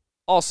Chiefs.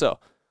 Also,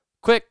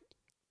 quick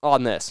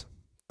on this.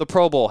 The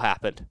Pro Bowl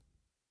happened.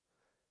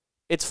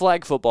 It's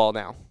flag football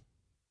now.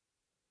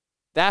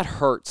 That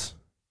hurts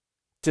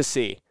to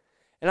see.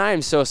 And I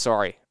am so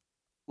sorry.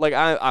 Like,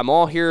 I'm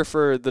all here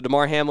for the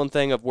Damar Hamlin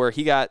thing of where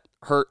he got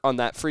hurt on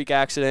that freak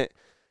accident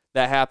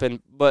that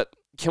happened. But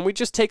can we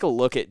just take a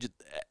look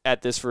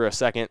at this for a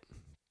second?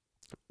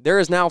 There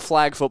is now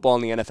flag football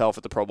in the NFL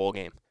for the Pro Bowl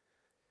game.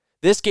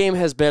 This game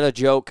has been a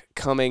joke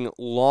coming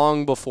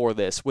long before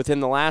this.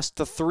 Within the last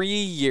 3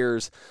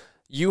 years,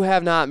 you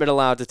have not been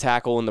allowed to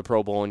tackle in the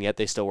Pro Bowl, and yet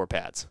they still wear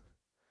pads.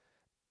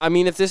 I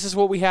mean, if this is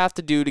what we have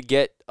to do to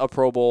get a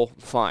Pro Bowl,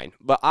 fine.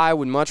 But I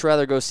would much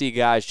rather go see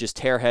guys just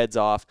tear heads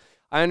off.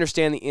 I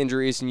understand the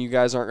injuries, and you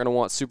guys aren't going to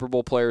want Super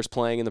Bowl players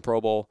playing in the Pro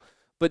Bowl.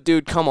 But,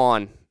 dude, come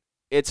on.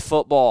 It's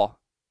football.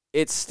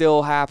 It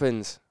still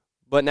happens.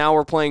 But now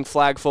we're playing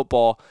flag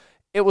football.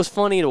 It was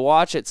funny to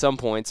watch at some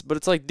points, but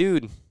it's like,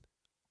 dude,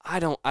 I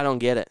don't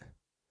get it.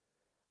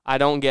 I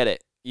don't get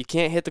it. You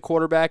can't hit the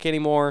quarterback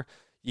anymore.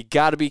 You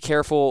got to be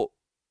careful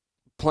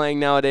playing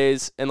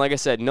nowadays. And like I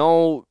said,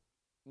 no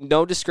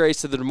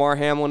disgrace to the Damar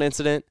Hamlin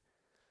incident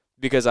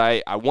because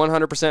I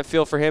 100%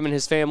 feel for him and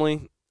his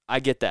family. I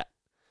get that.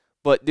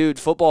 But, dude,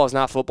 football is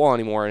not football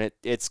anymore, and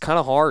it's kind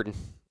of hard.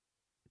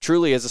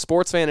 Truly, as a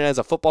sports fan and as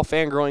a football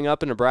fan growing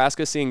up in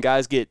Nebraska, seeing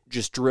guys get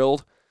just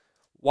drilled,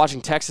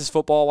 watching Texas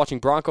football, watching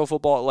Bronco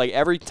football, like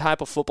every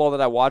type of football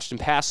that I watched in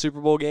past Super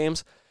Bowl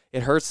games,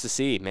 it hurts to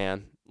see,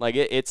 man. Like,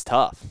 it's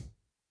tough.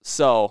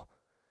 So,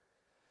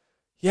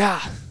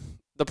 yeah,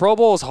 the Pro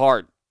Bowl is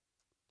hard,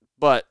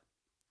 but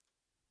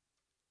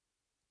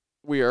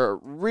we are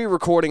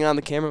re-recording on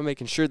the camera,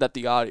 making sure that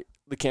the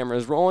camera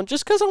is rolling,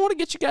 just because I want to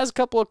get you guys a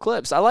couple of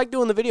clips. I like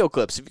doing the video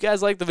clips. If you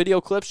guys like the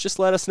video clips, just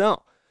let us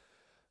know.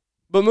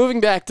 But moving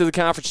back to the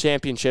conference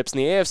championships in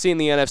the AFC and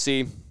the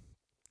NFC,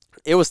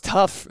 it was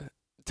tough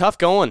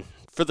going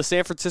for the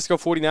San Francisco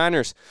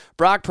 49ers.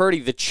 Brock Purdy,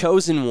 the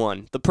chosen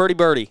one, the Purdy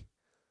Birdie,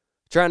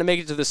 trying to make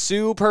it to the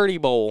Sue Purdy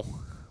Bowl.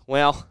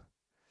 Well,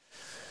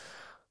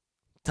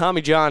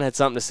 Tommy John had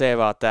something to say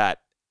about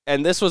that.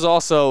 And this was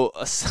also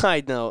a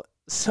side note.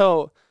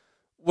 So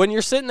when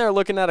you're sitting there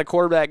looking at a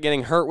quarterback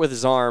getting hurt with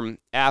his arm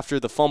after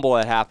the fumble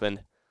had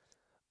happened,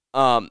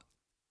 and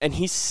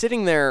he's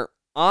sitting there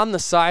on the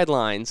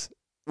sidelines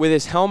with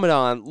his helmet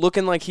on,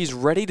 looking like he's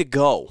ready to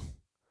go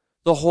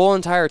the whole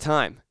entire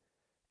time,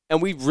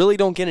 and we really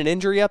don't get an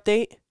injury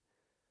update,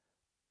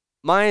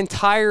 my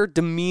entire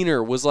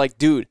demeanor was like,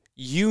 dude,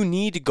 you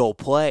need to go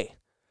play.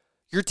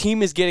 Your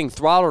team is getting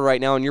throttled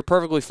right now, and you're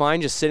perfectly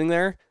fine just sitting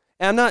there.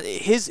 And I'm not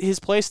his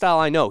play style.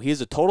 I know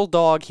he's a total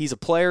dog. He's a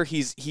player.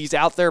 He's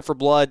out there for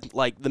blood.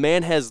 Like, the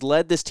man has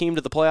led this team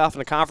to the playoff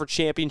and a conference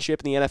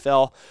championship in the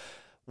NFL.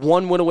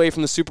 One win away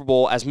from the Super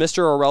Bowl as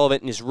Mr.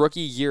 Irrelevant in his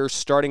rookie year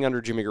starting under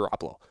Jimmy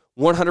Garoppolo.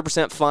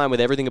 100% fine with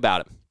everything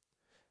about him.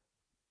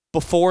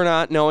 Before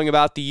not knowing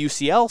about the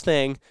UCL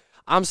thing,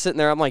 I'm sitting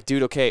there, I'm like,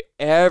 dude, okay,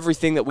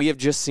 everything that we have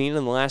just seen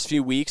in the last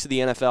few weeks of the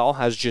NFL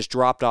has just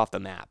dropped off the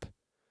map.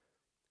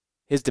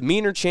 His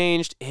demeanor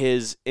changed.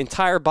 His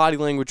entire body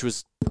language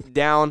was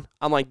down.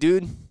 I'm like,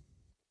 dude,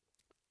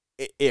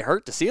 it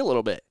hurt to see a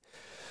little bit.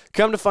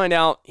 Come to find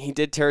out, he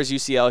did tear his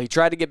UCL. He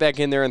tried to get back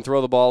in there and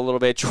throw the ball a little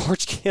bit.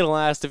 George Kittle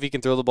asked if he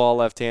can throw the ball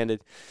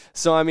left-handed.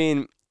 So, I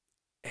mean,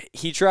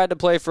 he tried to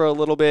play for a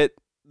little bit.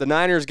 The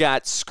Niners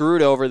got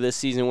screwed over this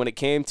season when it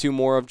came to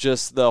more of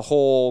just the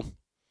whole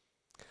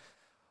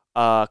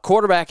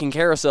quarterbacking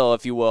carousel,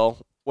 if you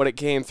will, when it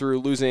came through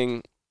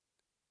losing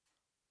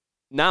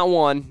not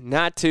one,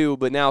 not two,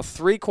 but now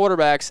 3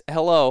 quarterbacks.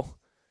 Hello.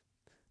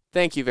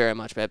 Thank you very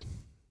much, babe.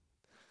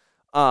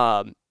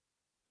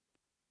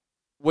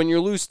 When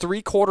you lose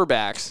 3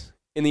 quarterbacks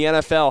in the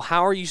NFL,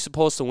 how are you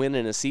supposed to win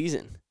in a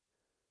season?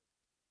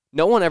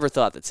 No one ever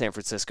thought that San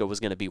Francisco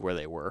was going to be where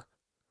they were.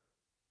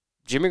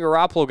 Jimmy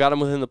Garoppolo got them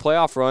within the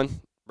playoff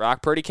run.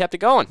 Brock Purdy kept it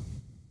going.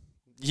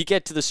 You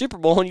get to the Super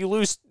Bowl and you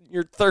lose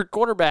your 3rd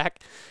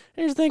quarterback,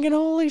 and you're thinking,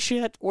 holy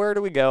shit, where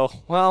do we go?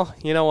 Well,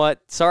 you know what?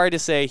 Sorry to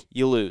say,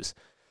 you lose.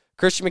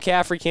 Christian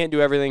McCaffrey can't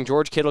do everything.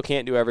 George Kittle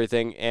can't do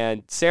everything.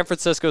 And San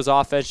Francisco's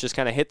offense just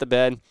kind of hit the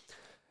bed.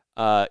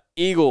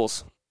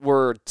 Eagles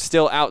were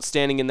still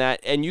outstanding in that.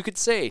 And you could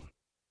say,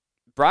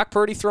 Brock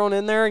Purdy thrown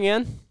in there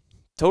again,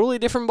 totally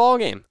different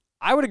ballgame.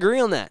 I would agree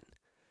on that.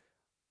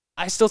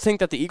 I still think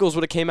that the Eagles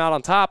would have came out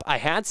on top. I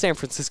had San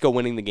Francisco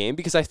winning the game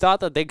because I thought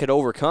that they could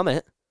overcome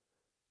it.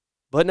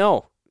 But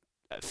no,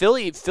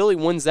 Philly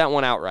wins that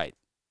one outright.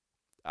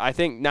 I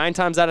think 9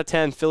 times out of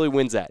 10, Philly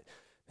wins that.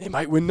 They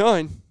might win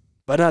 9,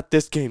 But not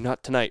this game,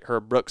 not tonight,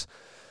 Herb Brooks.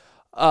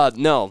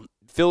 No,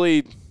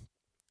 Philly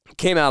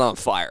came out on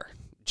fire.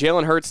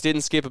 Jalen Hurts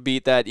didn't skip a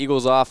beat. That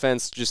Eagles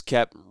offense just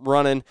kept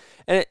running.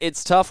 And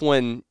it's tough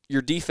when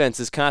your defense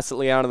is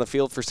constantly out on the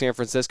field for San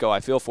Francisco.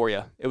 I feel for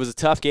you. It was a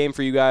tough game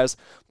for you guys,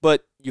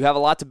 but you have a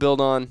lot to build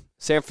on.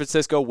 San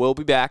Francisco will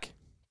be back.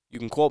 You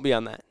can quote me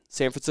on that.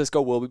 San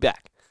Francisco will be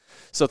back.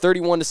 So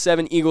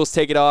 31-7, Eagles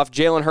take it off.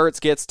 Jalen Hurts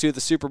gets to the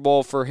Super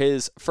Bowl for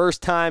his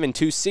first time in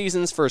 2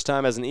 seasons, first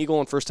time as an Eagle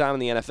and first time in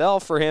the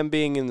NFL for him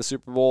being in the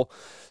Super Bowl.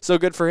 So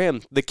good for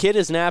him. The kid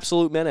is an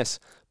absolute menace,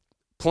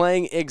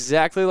 playing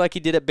exactly like he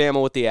did at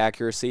Bama with the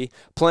accuracy,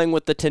 playing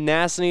with the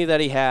tenacity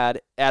that he had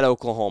at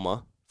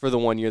Oklahoma for the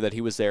 1 year that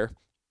he was there.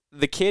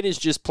 The kid is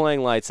just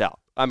playing lights out.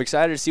 I'm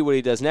excited to see what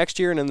he does next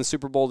year and in the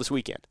Super Bowl this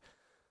weekend.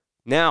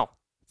 Now,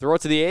 throw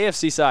it to the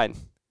AFC side.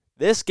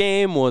 This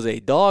game was a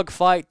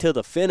dogfight to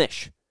the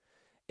finish.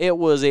 It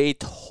was a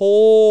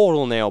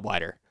total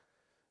nail-biter.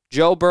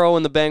 Joe Burrow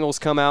and the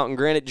Bengals come out, and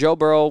granted, Joe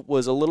Burrow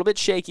was a little bit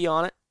shaky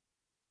on it.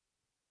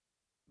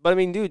 But, I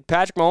mean, dude,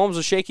 Patrick Mahomes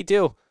was shaky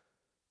too.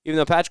 Even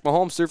though Patrick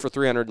Mahomes threw for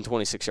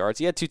 326 yards.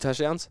 He had 2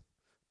 touchdowns.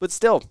 But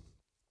still,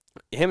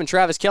 him and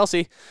Travis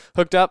Kelce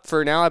hooked up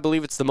for now, I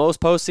believe it's the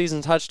most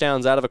postseason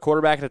touchdowns out of a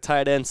quarterback and a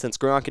tight end since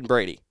Gronk and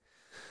Brady.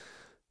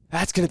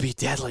 That's going to be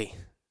deadly.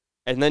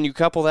 And then you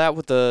couple that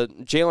with the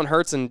Jalen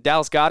Hurts and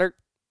Dallas Goedert.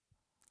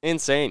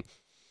 Insane.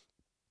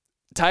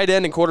 Tight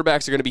end and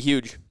quarterbacks are going to be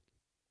huge.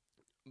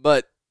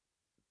 But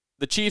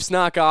the Chiefs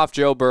knock off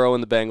Joe Burrow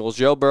and the Bengals.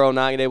 Joe Burrow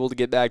not able to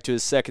get back to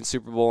his second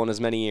Super Bowl in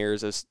as many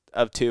years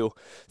of 2.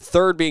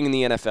 Third being in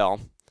the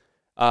NFL.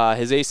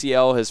 His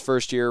ACL, his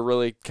first year,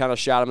 really kind of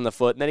shot him in the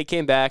foot. And then he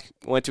came back,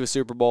 went to a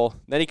Super Bowl.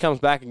 Then he comes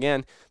back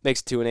again,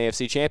 makes it to an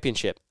AFC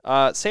championship.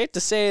 Safe to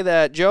say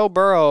that Joe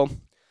Burrow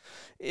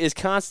is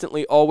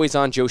constantly always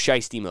on Joe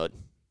Shiesty mode.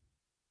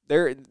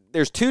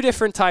 There's 2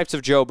 different types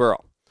of Joe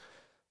Burrow.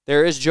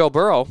 There is Joe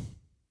Burrow,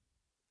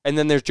 and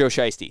then there's Joe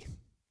Shiesty.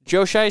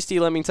 Joe Shiesty,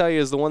 let me tell you,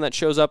 is the one that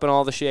shows up in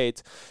all the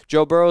shades.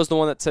 Joe Burrow is the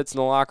one that sits in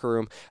the locker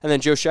room, and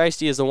then Joe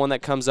Shiesty is the one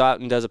that comes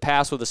out and does a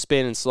pass with a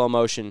spin in slow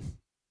motion.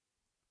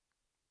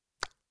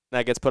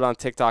 That gets put on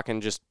TikTok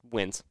and just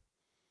wins.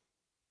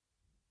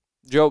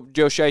 Joe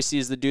Shiesty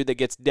is the dude that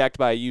gets decked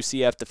by a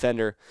UCF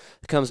defender,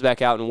 comes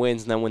back out and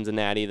wins, and then wins a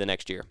natty the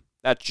next year.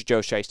 That's Joe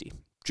Shiesty.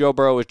 Joe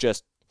Burrow is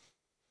just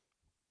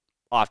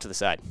off to the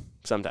side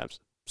sometimes.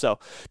 So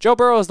Joe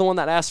Burrow is the one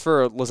that asked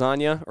for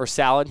lasagna or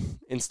salad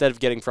instead of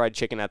getting fried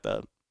chicken at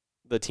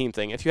the team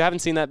thing. If you haven't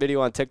seen that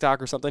video on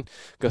TikTok or something,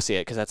 go see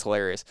it because that's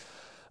hilarious.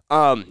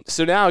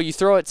 So now you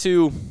throw it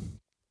to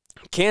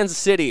Kansas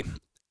City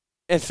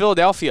and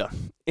Philadelphia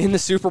in the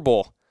Super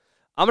Bowl.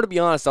 I'm going to be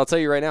honest. I'll tell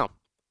you right now.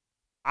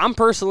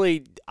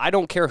 I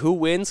don't care who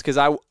wins because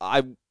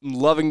I'm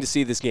loving to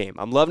see this game.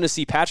 I'm loving to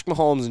see Patrick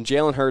Mahomes and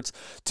Jalen Hurts,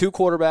 2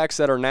 quarterbacks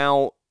that are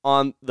now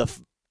on the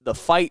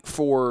fight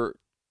for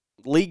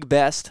league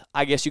best,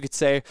 I guess you could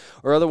say,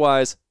 or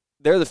otherwise,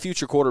 they're the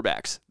future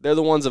quarterbacks. They're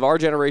the ones of our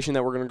generation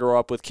that we're going to grow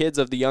up with. Kids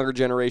of the younger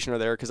generation are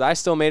there because I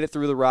still made it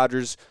through the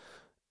Rodgers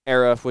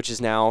era, which is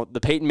now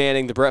the Peyton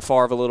Manning, the Brett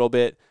Favre a little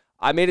bit.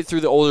 I made it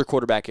through the older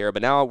quarterback era,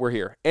 but now we're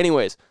here.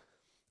 Anyways,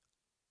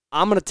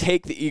 I'm going to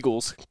take the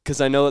Eagles because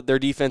I know that their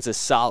defense is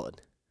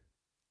solid.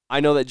 I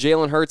know that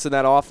Jalen Hurts and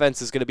that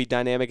offense is going to be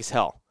dynamic as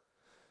hell.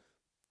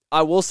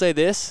 I will say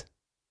this,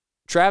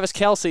 Travis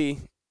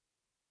Kelce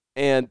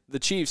and the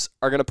Chiefs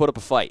are going to put up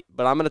a fight,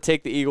 but I'm going to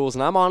take the Eagles,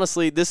 and I'm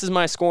honestly, this is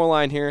my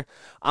scoreline here.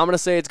 I'm going to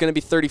say it's going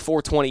to be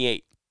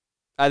 34-28.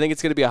 I think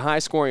it's going to be a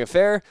high-scoring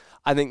affair.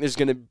 I think there's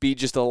going to be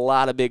just a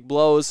lot of big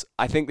blows.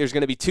 I think there's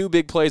going to be 2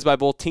 big plays by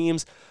both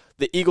teams.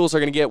 The Eagles are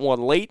going to get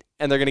one late,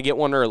 and they're going to get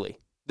one early.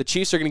 The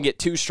Chiefs are going to get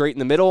 2 straight in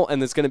the middle,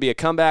 and it's going to be a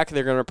comeback.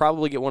 They're going to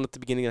probably get one at the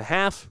beginning of the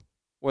half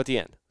or at the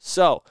end.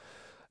 So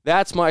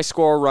that's my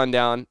score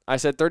rundown. I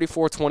said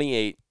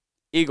 34-28,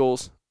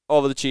 Eagles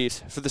over the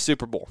Chiefs for the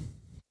Super Bowl.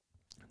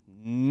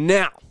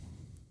 Now,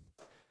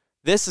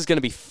 this is going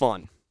to be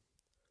fun.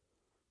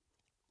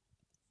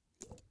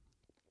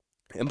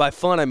 And by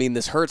fun, I mean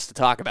this hurts to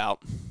talk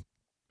about.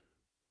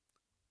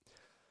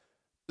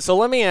 So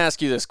let me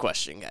ask you this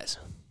question, guys.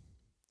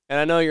 And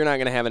I know you're not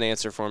going to have an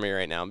answer for me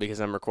right now because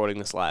I'm recording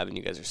this live and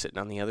you guys are sitting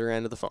on the other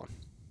end of the phone.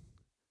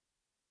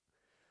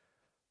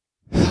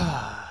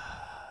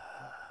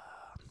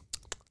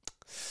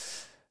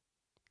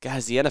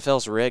 Guys, the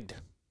NFL's rigged.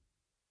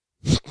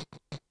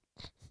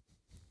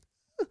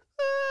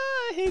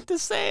 I hate to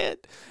say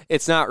it.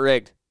 It's not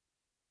rigged.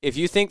 If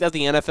you think that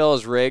the NFL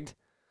is rigged,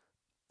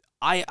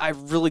 I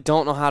really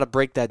don't know how to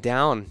break that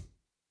down.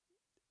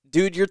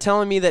 Dude, you're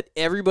telling me that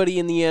everybody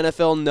in the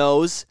NFL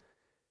knows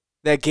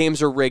that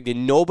games are rigged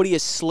and nobody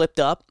has slipped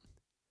up?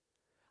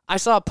 I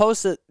saw a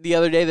post the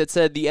other day that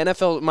said the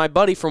NFL, my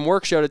buddy from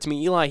work showed it to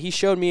me, Eli, he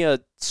showed me a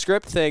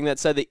script thing that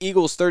said the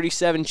Eagles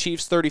 37,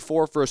 Chiefs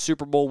 34 for a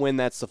Super Bowl win,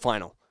 that's the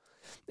final.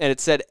 And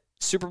it said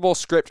Super Bowl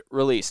script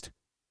released.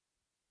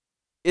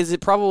 Is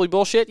it probably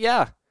bullshit?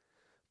 Yeah.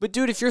 But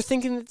dude, if you're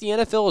thinking that the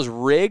NFL is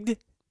rigged,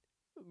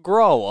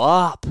 grow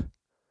up.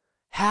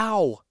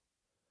 How?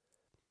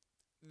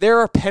 There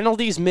are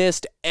penalties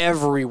missed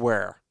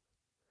everywhere.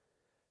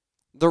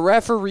 The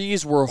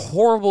referees were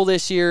horrible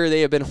this year.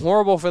 They have been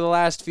horrible for the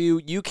last few.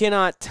 You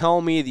cannot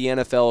tell me the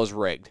NFL is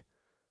rigged.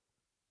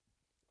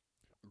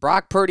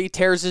 Brock Purdy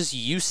tears his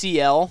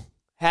UCL,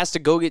 has to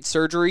go get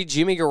surgery.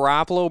 Jimmy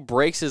Garoppolo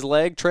breaks his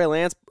leg.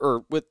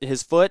 With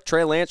his foot.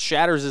 Trey Lance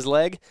shatters his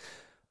leg.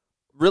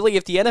 Really,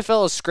 if the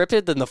NFL is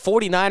scripted, then the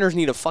 49ers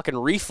need a fucking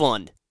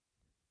refund.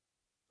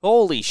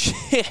 Holy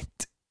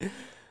shit.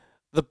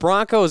 The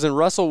Broncos and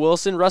Russell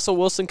Wilson. Russell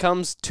Wilson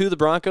comes to the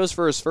Broncos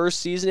for his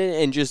first season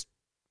and just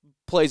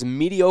plays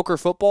mediocre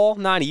football,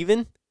 not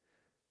even.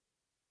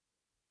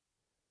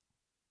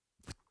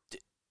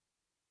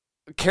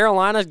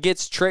 Carolina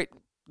gets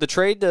the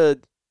trade to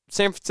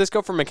San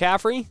Francisco for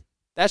McCaffrey.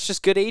 That's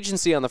just good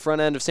agency on the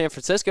front end of San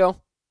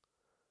Francisco.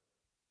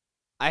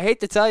 I hate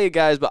to tell you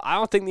guys, but I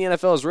don't think the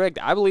NFL is rigged.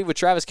 I believe with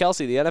Travis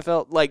Kelce, the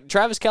NFL,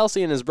 Travis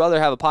Kelce and his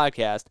brother have a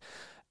podcast,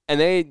 and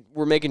they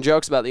were making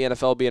jokes about the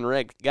NFL being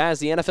rigged. Guys,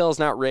 the NFL is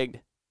not rigged.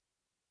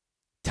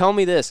 Tell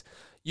me this.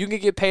 You can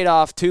get paid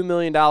off $2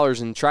 million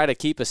and try to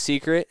keep a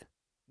secret.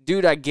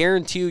 Dude, I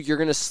guarantee you're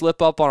going to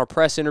slip up on a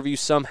press interview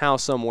somehow,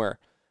 somewhere.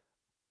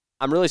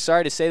 I'm really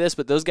sorry to say this,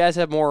 but those guys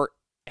have more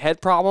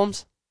head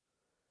problems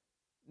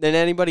than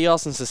anybody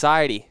else in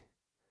society.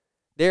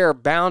 They're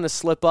bound to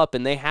slip up,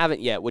 and they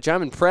haven't yet, which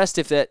I'm impressed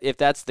if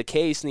that's the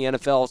case and the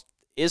NFL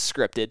is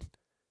scripted.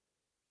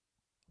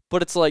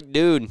 But it's like,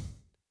 dude,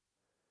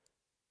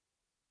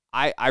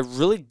 I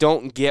really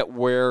don't get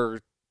where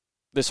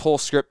this whole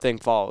script thing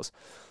falls.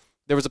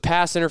 There was a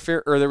pass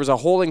interference, or there was a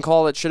holding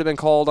call that should have been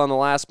called on the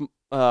last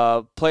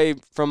play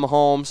from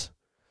Mahomes.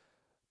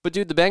 But,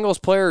 dude, the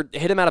Bengals player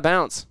hit him out of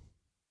bounds.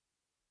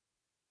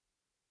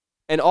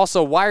 And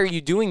also, why are you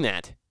doing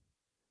that?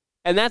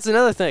 And that's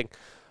another thing.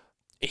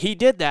 He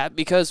did that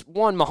because,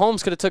 one,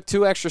 Mahomes could have took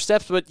 2 extra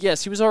steps, but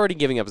yes, he was already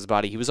giving up his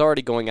body. He was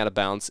already going out of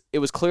bounds. It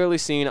was clearly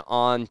seen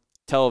on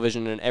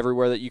television and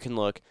everywhere that you can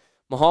look.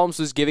 Mahomes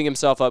was giving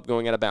himself up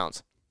going out of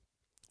bounds.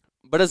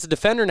 But as a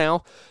defender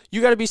now,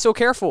 you got to be so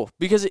careful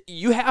because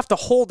you have to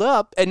hold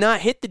up and not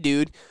hit the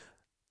dude.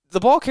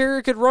 The ball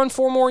carrier could run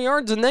 4 more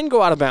yards and then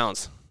go out of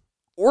bounds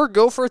or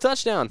go for a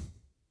touchdown.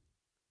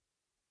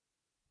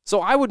 So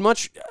I would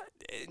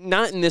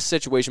not in this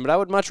situation, but I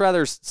would much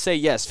rather say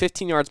yes,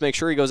 15 yards, make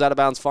sure he goes out of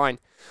bounds, fine.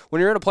 When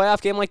you're in a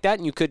playoff game like that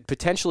and you could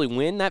potentially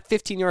win, that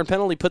 15-yard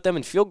penalty put them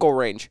in field goal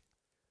range.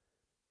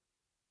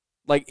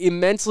 Like,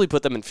 immensely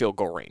put them in field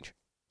goal range.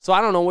 So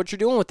I don't know what you're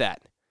doing with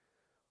that.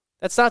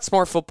 That's not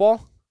smart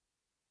football.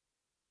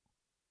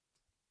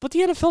 But the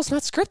NFL's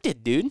not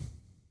scripted, dude.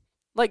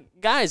 Like,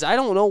 guys, I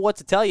don't know what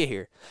to tell you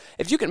here.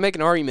 If you can make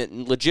an argument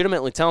and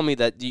legitimately tell me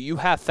that you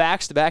have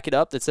facts to back it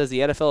up that says the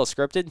NFL is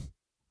scripted,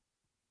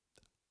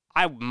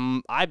 I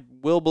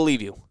will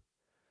believe you.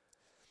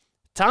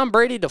 Tom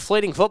Brady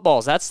deflating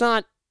footballs, that's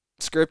not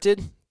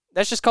scripted.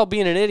 That's just called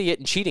being an idiot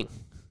and cheating.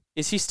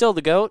 Is he still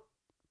the GOAT?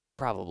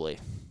 Probably.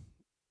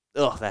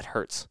 Ugh, that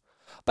hurts.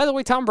 By the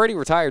way, Tom Brady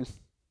retired.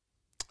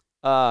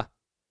 We're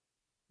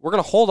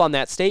going to hold on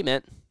that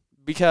statement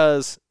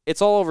because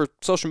it's all over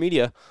social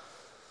media.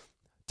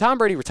 Tom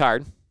Brady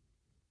retired.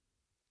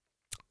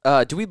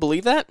 Do we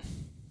believe that?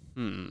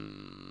 I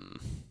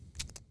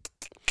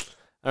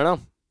don't know.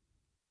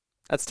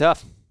 That's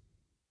tough.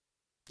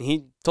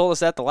 He told us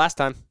that the last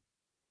time.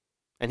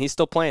 And he's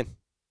still playing.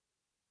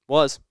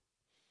 Was.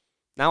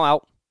 Now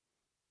out.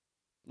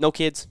 No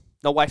kids.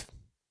 No wife.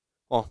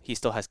 Well, he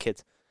still has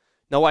kids.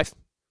 No wife.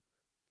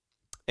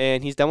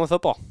 And he's done with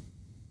football.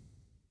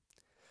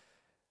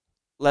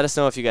 Let us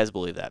know if you guys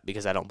believe that,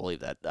 because I don't believe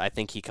that. I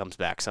think he comes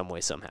back some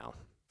way, somehow,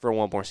 for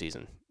one more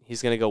season.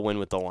 He's going to go win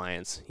with the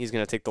Lions. He's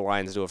going to take the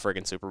Lions to a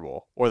friggin' Super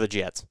Bowl. Or the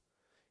Jets.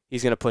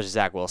 He's going to push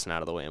Zach Wilson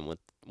out of the way and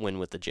win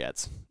with the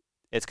Jets.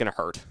 It's going to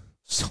hurt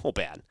so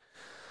bad.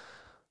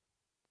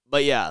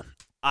 But yeah,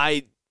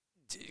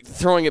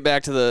 throwing it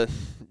back to the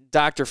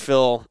Dr.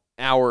 Phil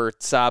hour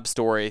sob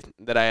story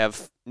that I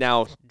have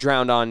now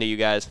drowned on to you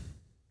guys.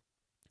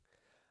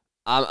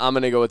 I'm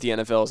going to go with the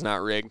NFL is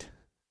not rigged.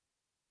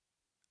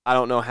 I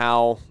don't know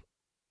how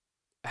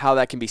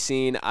that can be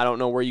seen. I don't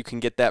know where you can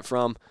get that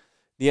from.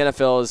 The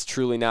NFL is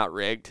truly not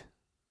rigged.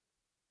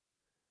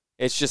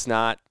 It's just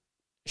not.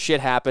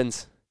 Shit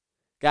happens.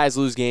 Guys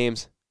lose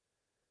games.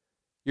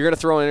 You're going to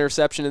throw an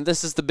interception, and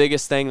this is the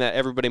biggest thing that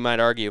everybody might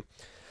argue.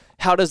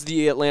 How do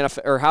the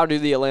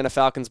Atlanta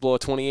Falcons blow a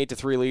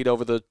 28-3 lead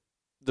over the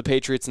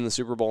Patriots in the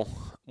Super Bowl?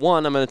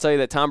 One, I'm going to tell you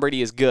that Tom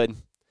Brady is good,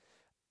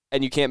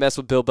 and you can't mess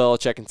with Bill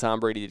Belichick and Tom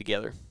Brady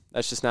together.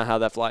 That's just not how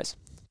that flies.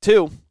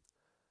 Two,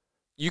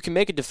 you can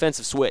make a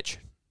defensive switch.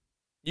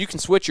 You can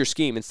switch your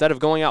scheme. Instead of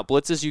going out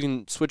blitzes, you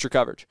can switch your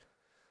coverage.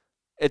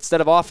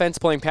 Instead of offense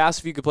playing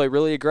passive, you could play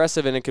really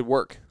aggressive, and it could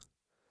work.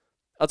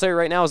 I'll tell you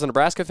right now, as a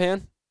Nebraska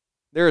fan,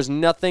 there is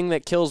nothing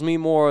that kills me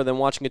more than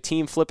watching a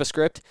team flip a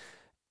script,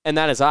 and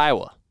that is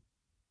Iowa.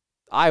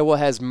 Iowa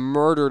has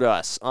murdered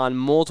us on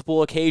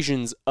multiple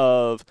occasions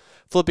of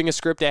flipping a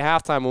script at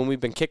halftime when we've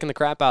been kicking the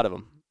crap out of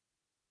them.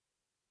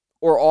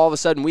 Or all of a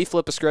sudden we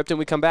flip a script and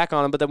we come back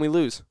on them, but then we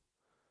lose.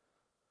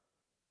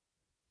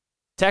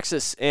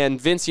 Texas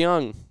and Vince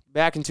Young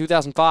back in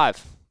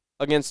 2005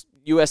 against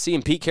USC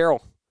and Pete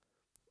Carroll.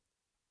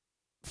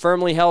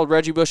 Firmly held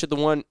Reggie Bush at the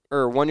 1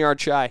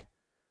 yard shy.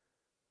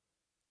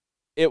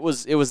 It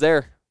was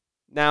there.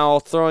 Now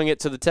throwing it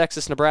to the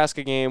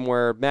Texas-Nebraska game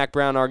where Mac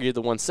Brown argued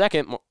the 1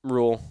 second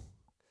rule,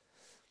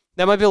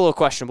 that might be a little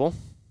questionable.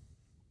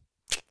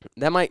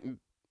 That might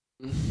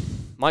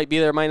be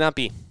there, might not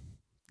be.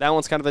 That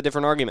one's kind of a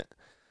different argument.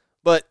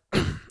 But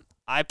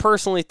I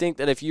personally think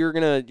that if you're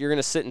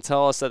gonna sit and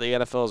tell us that the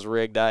NFL is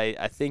rigged,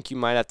 I think you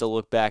might have to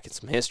look back at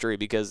some history,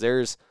 because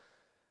there's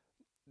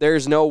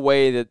no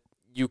way that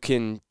you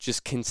can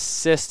just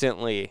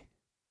consistently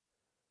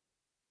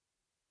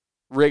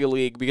rig a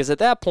league, because at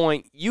that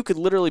point you could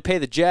literally pay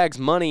the Jags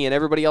money and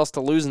everybody else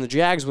to lose, and the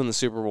Jags win the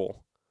Super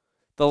Bowl.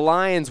 The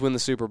Lions win the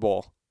Super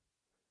Bowl.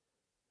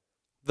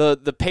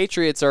 The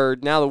Patriots are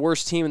now the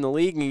worst team in the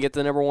league and get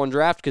the number 1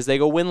 draft because they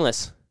go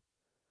winless,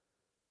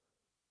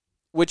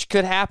 which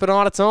could happen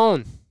on its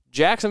own.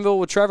 Jacksonville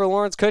with Trevor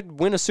Lawrence could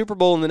win a Super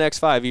Bowl in the next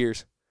 5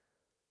 years.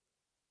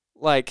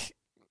 Like,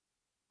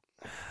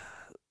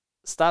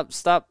 stop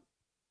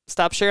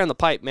sharing the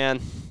pipe, man.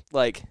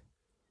 Like,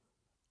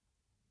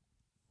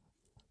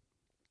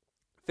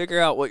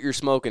 figure out what you're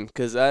smoking,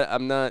 because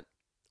I'm not.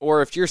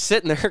 Or if you're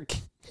sitting there,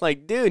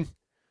 like, dude,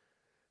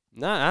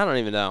 I don't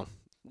even know.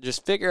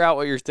 Just figure out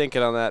what you're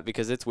thinking on that,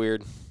 because it's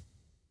weird.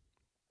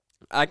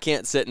 I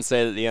can't sit and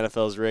say that the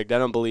NFL is rigged. I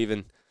don't believe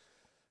in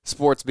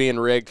sports being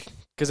rigged.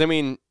 Because, I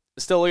mean,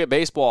 still look at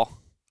baseball.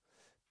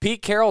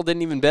 Pete Carroll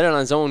didn't even bet on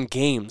his own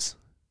games.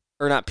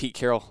 Or not Pete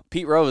Carroll.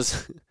 Pete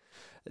Rose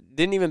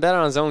didn't even bet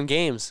on his own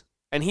games.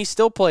 And he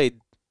still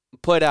played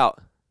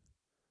out.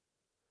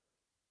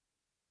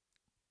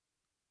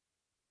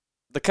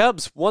 The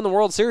Cubs won the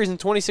World Series in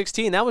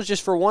 2016. That was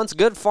just for once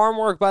good farm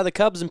work by the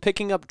Cubs in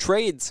picking up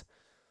trades.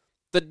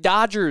 The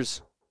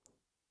Dodgers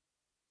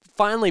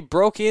finally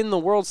broke in the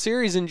World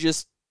Series and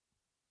just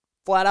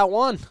flat out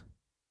won.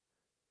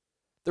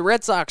 The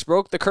Red Sox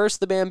broke the curse of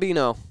the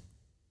Bambino.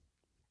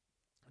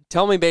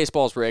 Tell me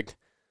baseball's rigged.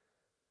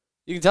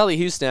 You can tell the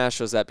Houston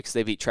Astros that because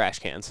they beat trash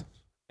cans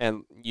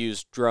and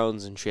used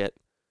drones and shit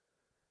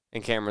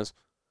and cameras.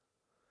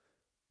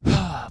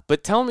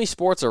 But tell me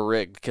sports are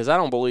rigged, because I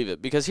don't believe it.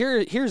 Because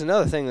here's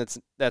another thing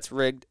that's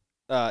rigged,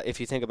 if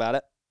you think about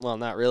it. Well,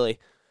 not really.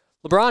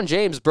 LeBron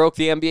James broke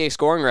the NBA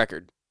scoring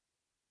record.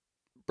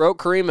 Broke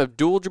Kareem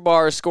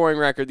Abdul-Jabbar's scoring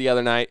record the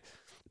other night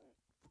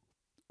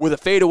with a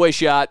fadeaway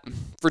shot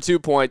for 2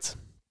 points.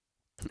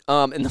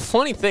 And the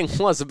funny thing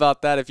was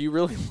about that, if you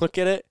really look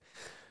at it,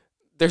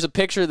 there's a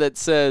picture that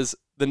says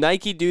the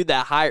Nike dude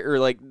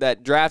that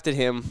drafted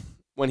him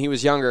when he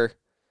was younger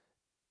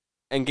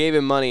and gave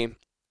him money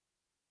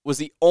was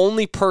the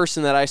only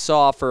person that I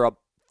saw for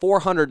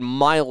 400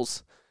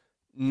 miles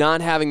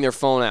not having their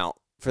phone out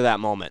for that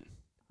moment.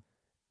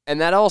 And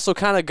that also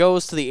kind of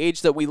goes to the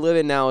age that we live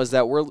in now, is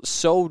that we're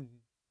so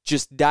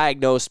just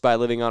diagnosed by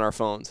living on our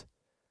phones.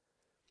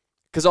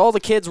 Because all the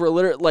kids were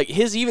literally, like,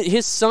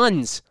 his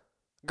sons,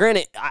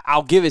 granted,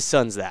 I'll give his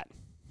sons that.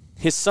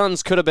 His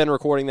sons could have been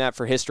recording that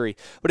for history.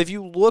 But if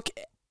you look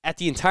at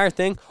the entire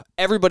thing,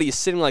 everybody is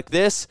sitting like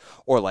this,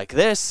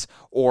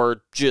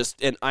 or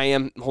just, and I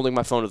am holding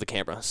my phone to the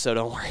camera, so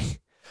don't worry.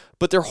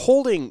 But they're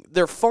holding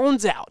their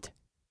phones out.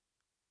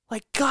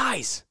 Like,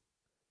 guys,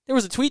 there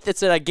was a tweet that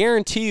said, I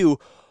guarantee you,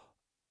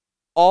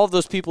 all of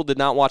those people did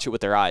not watch it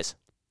with their eyes.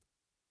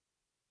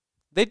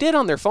 They did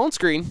on their phone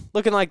screen,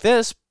 looking like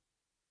this,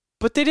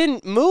 but they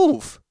didn't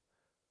move.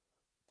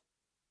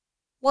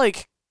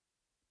 Like,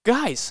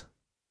 guys,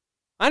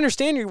 I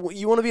understand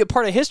you want to be a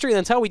part of history, and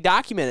that's how we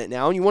document it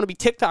now, and you want to be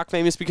TikTok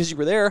famous because you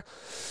were there.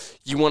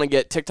 You want to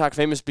get TikTok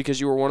famous because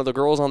you were one of the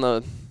girls on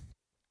the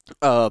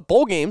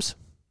bowl games.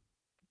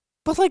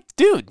 But, like,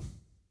 dude,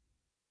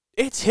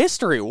 it's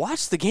history.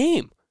 Watch the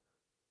game.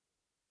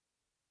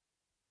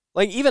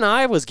 Like, even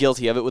I was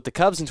guilty of it with the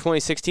Cubs in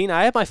 2016.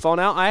 I had my phone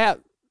out.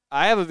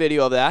 I have a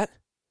video of that.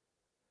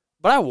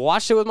 But I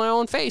watched it with my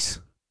own face.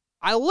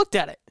 I looked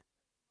at it.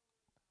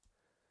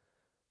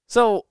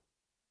 So,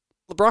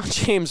 LeBron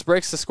James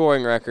breaks the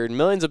scoring record.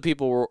 Thousands of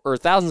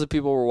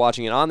people were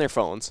watching it on their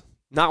phones,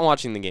 not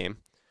watching the game.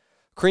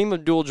 Kareem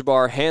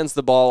Abdul-Jabbar hands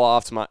the ball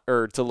off to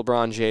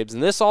LeBron James.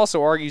 And this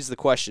also argues the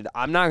question.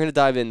 I'm not going to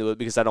dive into it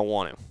because I don't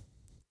want to.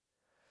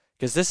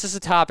 Because this is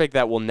a topic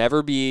that will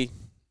never be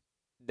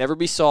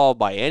solved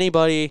by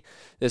anybody.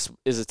 This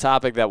is a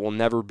topic that will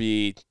never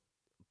be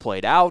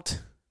played out.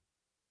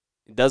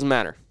 It doesn't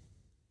matter.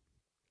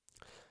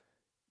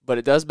 But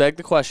it does beg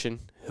the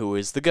question, who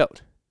is the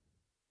GOAT?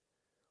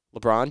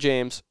 LeBron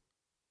James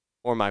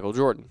or Michael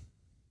Jordan?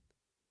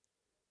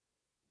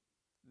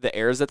 The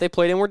eras that they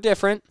played in were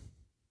different.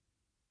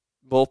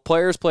 Both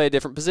players play a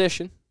different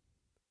position,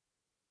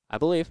 I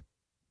believe.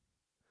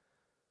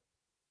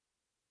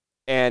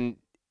 And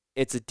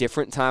it's a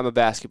different time of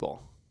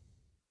basketball.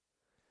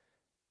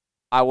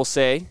 I will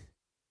say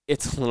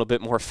it's a little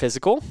bit more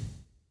physical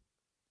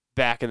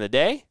back in the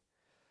day,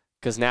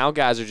 because now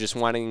guys are just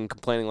whining and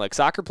complaining like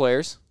soccer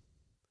players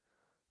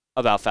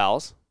about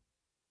fouls.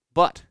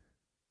 But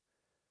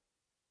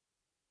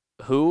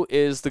who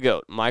is the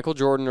GOAT, Michael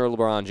Jordan or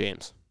LeBron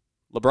James?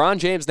 LeBron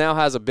James now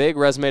has a big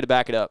resume to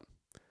back it up.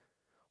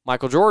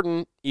 Michael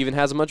Jordan even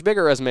has a much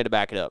bigger resume to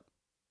back it up.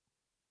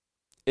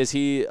 Is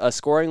he a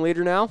scoring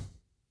leader now?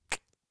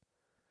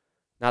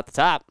 Not the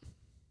top.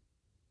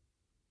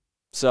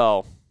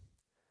 So,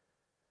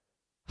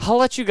 I'll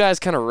let you guys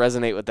kind of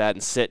resonate with that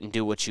and sit and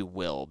do what you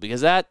will,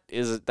 because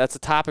that's a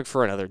topic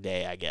for another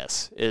day, I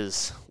guess,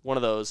 is one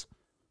of those.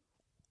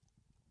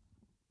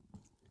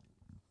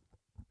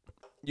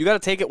 You got to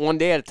take it one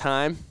day at a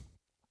time.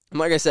 And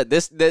like I said,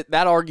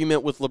 that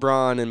argument with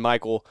LeBron and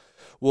Michael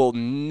will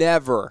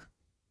never,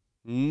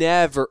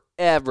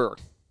 ever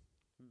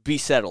be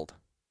settled.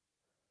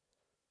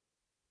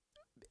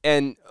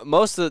 And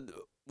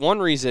one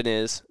reason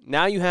is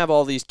now you have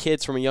all these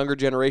kids from a younger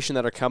generation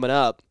that are coming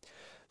up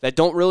that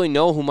don't really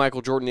know who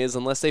Michael Jordan is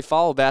unless they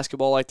follow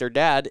basketball like their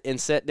dad and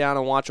sit down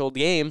and watch old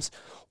games,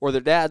 or their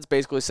dads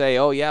basically say,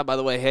 oh yeah, by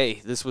the way,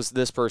 hey, this was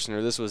this person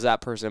or this was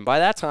that person. And by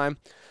that time,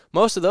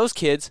 most of those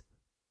kids,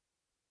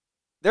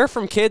 they're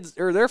from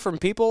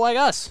people like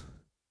us.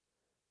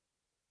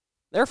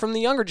 They're from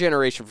the younger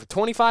generation, from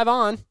 25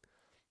 on.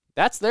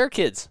 That's their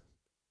kids.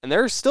 And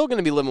they're still going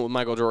to be living with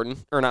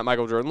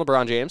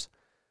LeBron James.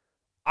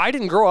 I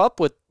didn't grow up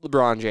with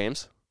LeBron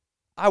James.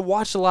 I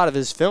watched a lot of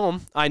his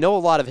film. I know a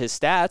lot of his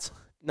stats,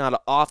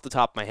 not off the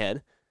top of my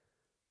head.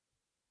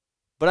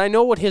 But I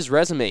know what his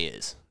resume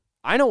is.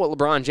 I know what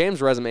LeBron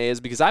James' resume is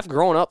because I've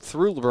grown up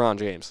through LeBron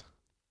James.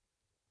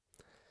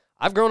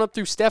 I've grown up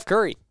through Steph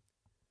Curry,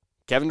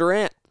 Kevin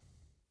Durant,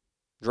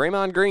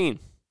 Draymond Green,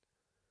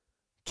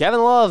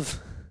 Kevin Love.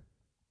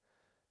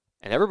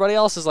 And everybody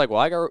else is like, well,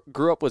 I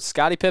grew up with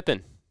Scottie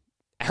Pippen,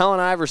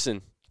 Allen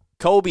Iverson,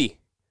 Kobe.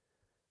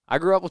 I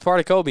grew up with part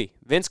of Kobe.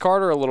 Vince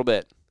Carter a little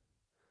bit.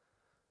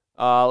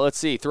 Let's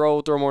see.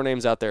 Throw more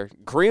names out there.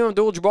 Kareem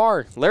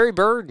Abdul-Jabbar, Larry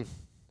Bird,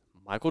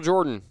 Michael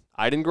Jordan.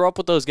 I didn't grow up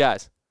with those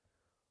guys.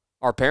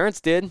 Our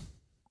parents did.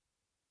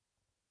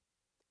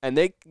 And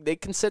they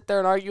can sit there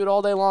and argue it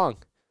all day long.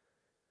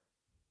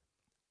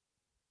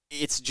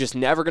 It's just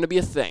never going to be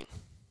a thing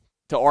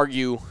to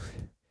argue,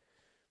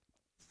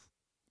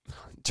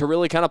 to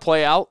really kind of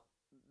play out.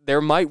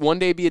 There might one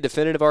day be a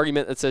definitive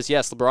argument that says,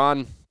 yes,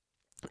 LeBron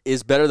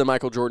is better than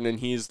Michael Jordan and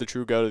he is the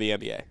true GOAT of the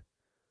NBA.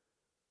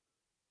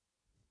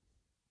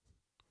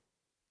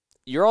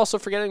 You're also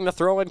forgetting to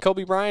throw in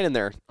Kobe Bryant in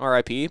there,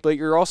 RIP, but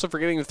you're also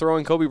forgetting to throw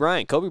in Kobe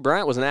Bryant. Kobe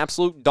Bryant was an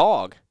absolute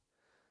dog.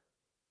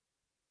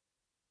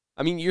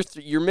 I mean,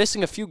 you're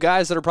missing a few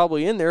guys that are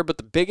probably in there, but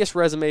the biggest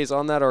resumes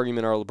on that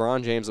argument are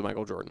LeBron James and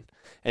Michael Jordan,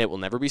 and it will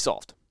never be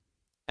solved.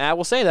 And I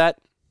will say that,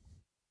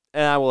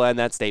 and I will end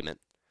that statement.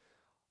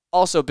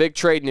 Also, big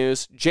trade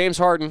news. James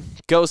Harden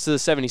goes to the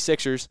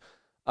 76ers.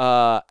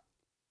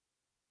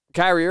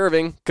 Kyrie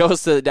Irving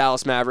goes to the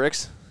Dallas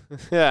Mavericks.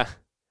 Yeah.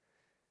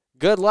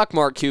 Good luck,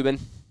 Mark Cuban.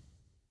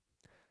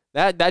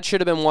 That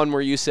should have been one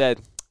where you said,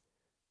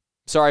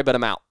 sorry, but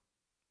I'm out.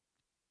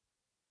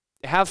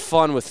 Have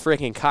fun with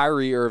freaking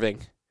Kyrie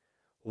Irving.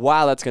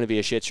 Wow, that's going to be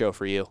a shit show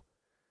for you.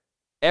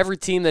 Every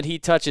team that he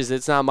touches,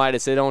 it's not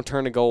Midas. They don't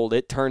turn to gold.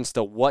 It turns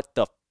to what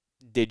the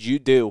did you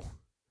do?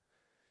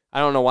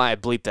 I don't know why I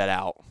bleeped that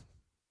out.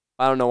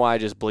 I don't know why I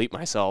just bleeped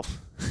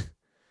myself.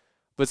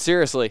 But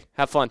seriously,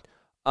 have fun.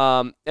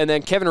 And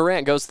then Kevin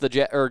Durant goes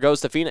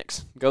to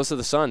Phoenix, goes to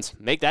the Suns.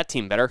 Make that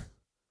team better.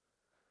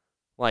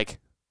 Like,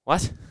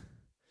 what?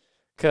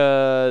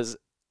 And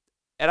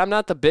I'm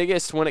not the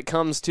biggest when it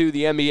comes to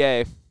the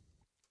NBA.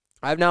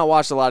 I've not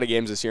watched a lot of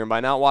games this year, and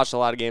by not watched a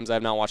lot of games, I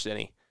have not watched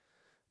any.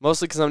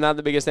 Mostly because I'm not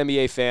the biggest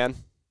NBA fan.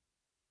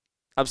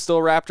 I'm still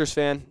a Raptors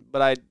fan,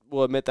 but I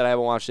will admit that I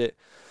haven't watched it.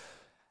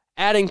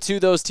 Adding to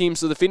those teams,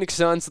 so the Phoenix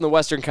Suns in the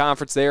Western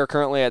Conference, they are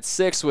currently at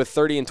 6 with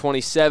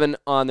 30-27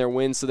 on their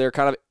wins, so they're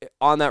kind of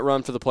on that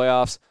run for the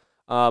playoffs.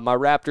 My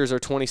Raptors are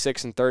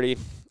 26-30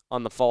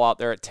 on the fallout.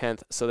 They're at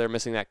 10th, so they're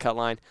missing that cut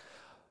line.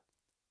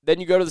 Then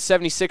you go to the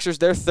 76ers.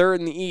 They're third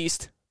in the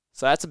East,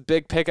 so that's a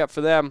big pickup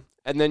for them.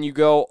 And then you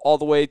go all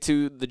the way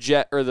to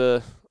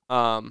the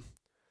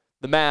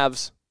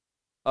Mavs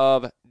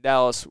of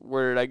Dallas.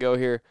 Where did I go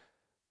here?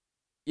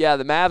 Yeah,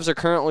 the Mavs are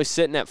currently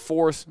sitting at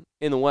 4th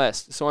in the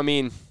West. So, I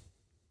mean,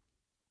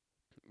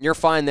 you're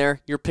fine there.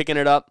 You're picking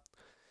it up.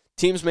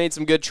 Teams made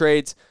some good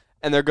trades,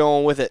 and they're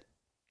going with it.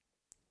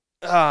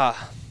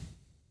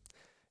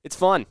 It's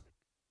fun.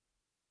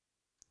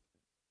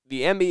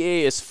 The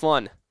NBA is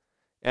fun.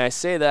 And I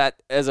say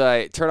that as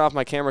I turn off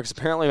my camera because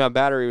apparently my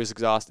battery was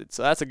exhausted.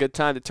 So that's a good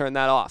time to turn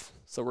that off.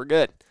 So we're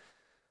good.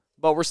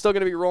 But we're still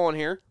going to be rolling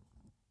here.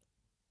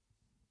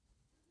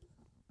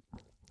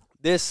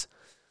 This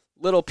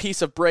little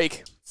piece of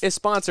break is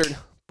sponsored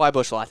by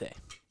Busch Latte.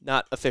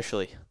 Not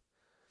officially.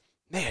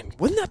 Man,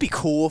 wouldn't that be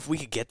cool if we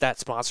could get that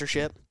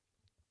sponsorship?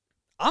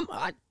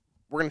 We're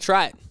going to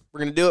try it. We're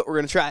going to do it. We're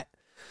going to try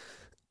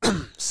it.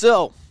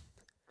 So,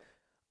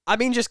 I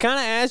mean, just kind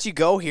of as you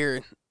go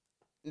here,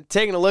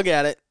 taking a look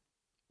at it,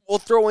 we'll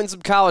throw in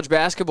some college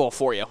basketball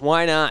for you.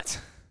 Why not?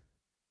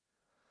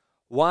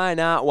 Why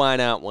not? Why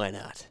not? Why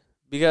not?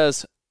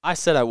 Because I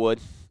said I would.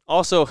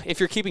 Also,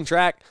 if you're keeping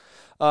track,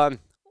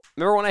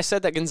 Remember when I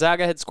said that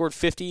Gonzaga had scored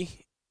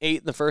 58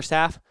 in the first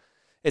half?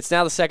 It's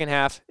now the second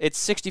half. It's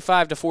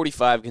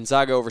 65-45,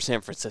 Gonzaga over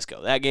San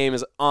Francisco. That game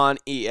is on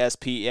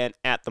ESPN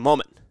at the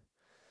moment.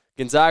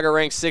 Gonzaga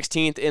ranks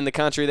 16th in the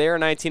country. They are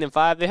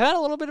 19-5. They had a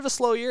little bit of a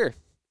slow year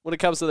when it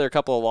comes to their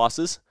couple of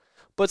losses,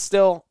 but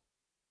still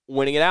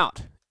winning it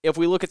out. If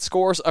we look at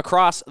scores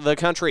across the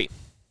country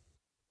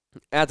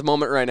at the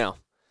moment right now,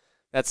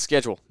 that's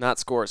schedule, not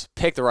scores.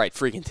 Pick the right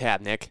freaking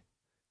tab, Nick.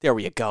 There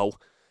we go.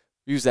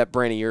 Use that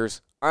brain of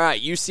yours. All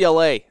right,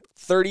 UCLA,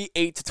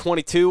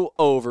 38-22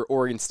 over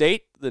Oregon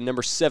State, the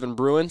number 7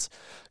 Bruins.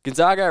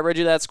 Gonzaga, I read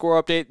you that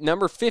score update.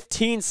 Number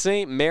 15,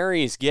 St.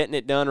 Mary's, getting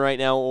it done right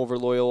now over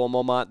Loyola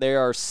Marymount. They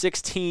are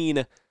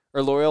 16,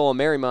 or Loyola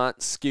Marymount,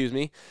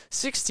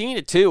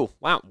 16-2.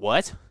 Wow,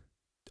 what?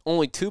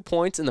 Only 2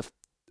 points in the,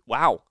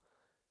 wow.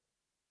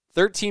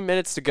 13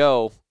 minutes to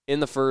go in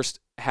the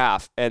first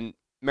half, and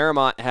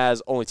Marymount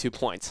has only 2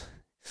 points.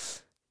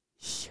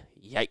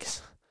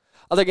 Yikes.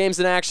 Other games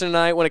in action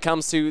tonight when it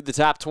comes to the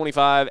top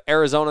 25.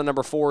 Arizona,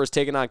 number 4, is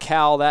taking on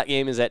Cal. That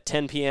game is at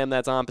 10 p.m.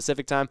 That's on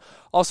Pacific time.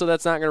 Also,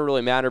 that's not going to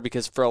really matter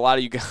because for a lot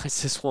of you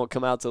guys, this won't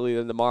come out till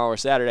either tomorrow or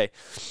Saturday.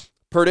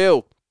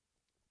 Purdue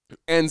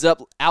ends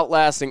up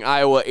outlasting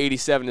Iowa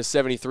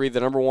 87-73. The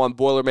number 1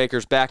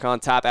 Boilermakers back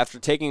on top after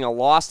taking a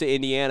loss to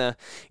Indiana.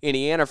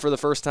 Indiana, for the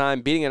first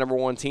time, beating a number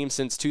 1 team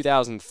since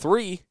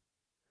 2003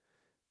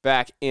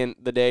 back in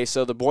the day.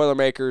 So the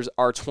Boilermakers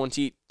are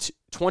 23-2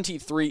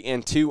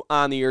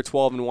 on the year,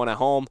 12-1 at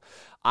home.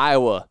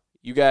 Iowa,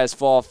 you guys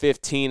fall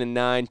 15-9,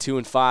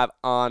 2-5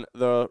 on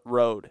the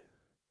road.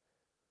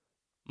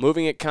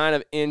 Moving it kind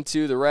of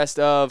into the rest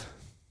of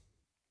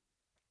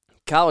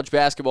college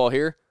basketball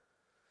here.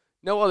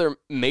 No other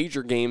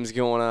major games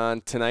going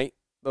on tonight.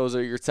 Those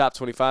are your top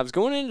 25s.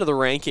 Going into the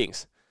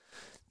rankings,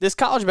 this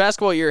college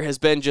basketball year has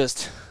been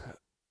just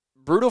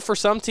brutal for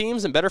some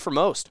teams and better for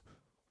most.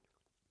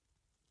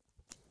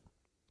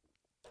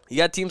 You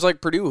got teams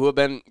like Purdue who have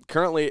been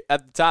currently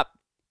at the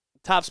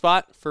top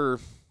spot for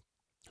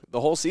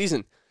the whole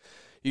season.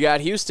 You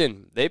got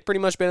Houston. They've pretty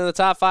much been in the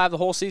top 5 the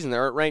whole season.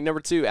 They're ranked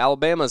number 2.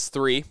 Alabama's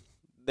 3.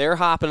 They're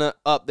hopping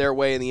up their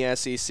way in the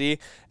SEC.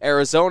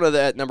 Arizona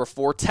at number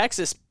 4.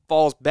 Texas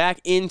falls back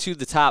into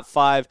the top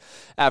 5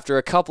 after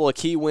a couple of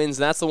key wins.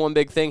 And that's the one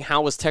big thing.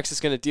 How is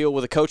Texas going to deal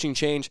with a coaching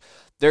change?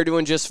 They're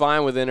doing just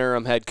fine with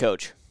interim head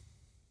coach,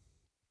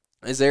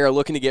 as they are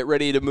looking to get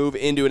ready to move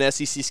into an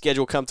SEC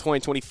schedule come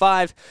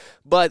 2025.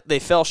 But they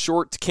fell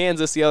short to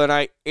Kansas the other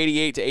night,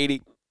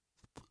 88-80.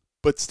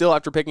 But still,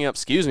 after picking up,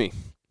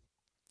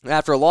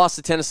 after a loss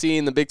to Tennessee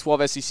in the Big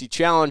 12 SEC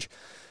Challenge,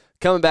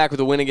 coming back with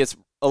a win against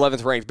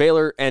 11th-ranked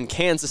Baylor and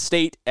Kansas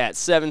State at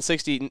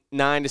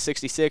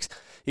 69-66.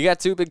 You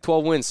got 2 Big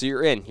 12 wins, so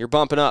you're in. You're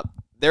bumping up.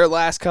 Their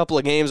last couple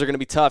of games are going to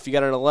be tough. You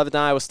got an 11th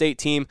Iowa State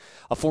team,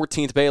 a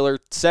 14th Baylor,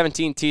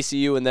 17th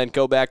TCU, and then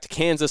go back to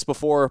Kansas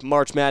before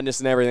March Madness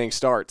and everything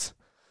starts.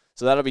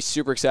 So that'll be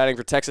super exciting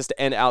for Texas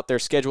to end out their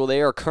schedule.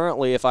 They are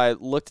currently, if I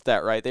looked at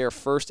that right, they are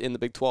first in the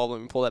Big 12.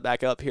 Let me pull that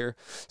back up here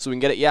so we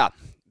can get it. Yeah,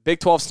 Big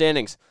 12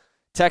 standings.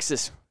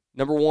 Texas,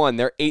 number 1.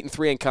 They're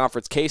 8-3 in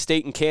conference.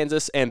 K-State and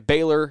Kansas and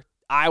Baylor,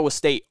 Iowa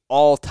State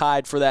all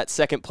tied for that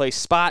second place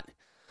spot.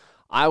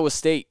 Iowa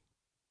State,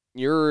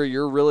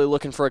 You're really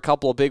looking for a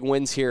couple of big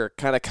wins here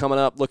kind of coming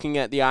up, looking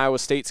at the Iowa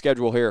State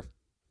schedule here.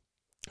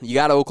 You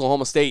got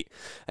Oklahoma State,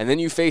 and then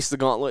you face the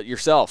gauntlet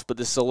yourself, but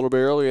this is a little bit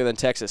earlier than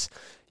Texas.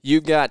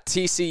 You've got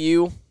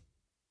TCU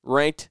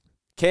ranked,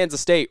 Kansas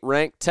State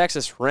ranked,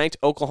 Texas ranked,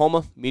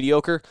 Oklahoma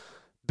mediocre,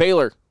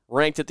 Baylor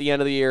ranked at the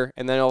end of the year,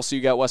 and then also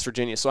you got West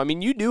Virginia. So, I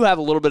mean, you do have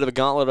a little bit of a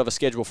gauntlet of a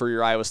schedule for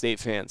your Iowa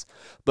State fans.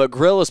 But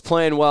Grill is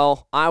playing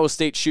well, Iowa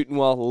State shooting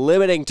well,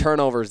 limiting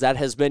turnovers. That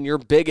has been your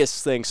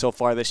biggest thing so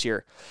far this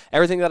year.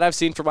 Everything that I've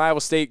seen from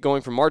Iowa State,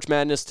 going from March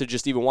Madness to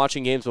just even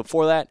watching games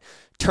before that,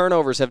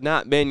 turnovers have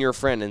not been your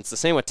friend. And it's the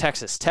same with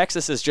Texas.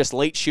 Texas is just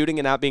late shooting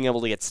and not being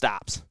able to get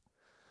stops.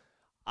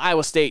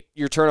 Iowa State,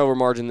 your turnover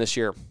margin this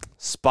year,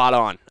 spot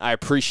on. I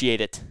appreciate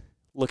it.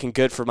 Looking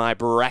good for my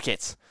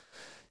brackets.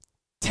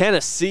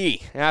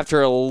 Tennessee,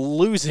 after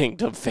losing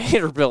to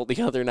Vanderbilt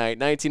the other night,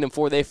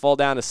 19-4, they fall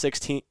down to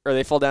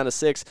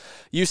 6.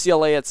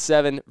 UCLA at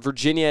 7,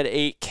 Virginia at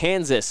 8,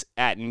 Kansas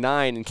at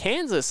 9. And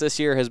Kansas this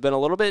year has been a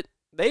little bit.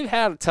 They've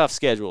had a tough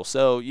schedule,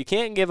 so you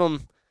can't give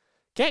them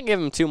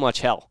too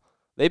much hell.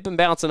 They've been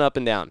bouncing up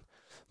and down.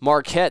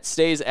 Marquette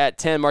stays at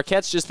 10.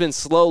 Marquette's just been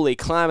slowly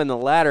climbing the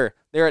ladder.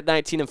 They're at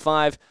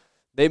 19-5.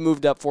 They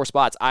moved up 4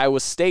 spots. Iowa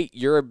State,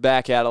 you're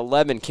back at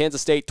 11. Kansas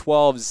State,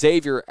 12.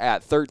 Xavier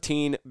at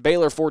 13.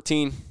 Baylor,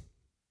 14.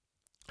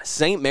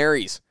 St.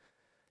 Mary's,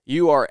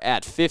 you are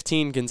at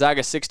 15.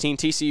 Gonzaga, 16.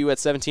 TCU at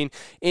 17.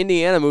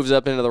 Indiana moves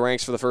up into the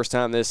ranks for the first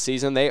time this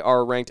season. They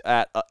are ranked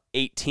at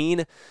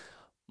 18.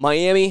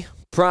 Miami,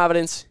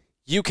 Providence,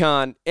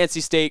 UConn,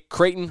 NC State,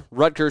 Creighton,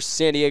 Rutgers,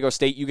 San Diego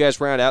State. You guys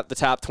round out the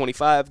top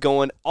 25,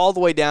 going all the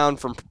way down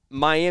from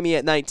Miami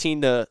at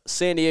 19 to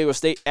San Diego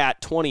State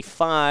at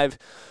 25.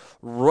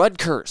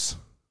 Rutgers.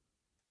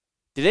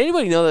 Did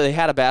anybody know that they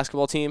had a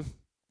basketball team?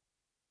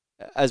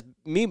 As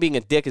me being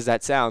a dick as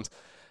that sounds,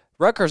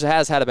 Rutgers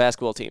has had a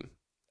basketball team.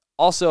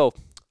 Also,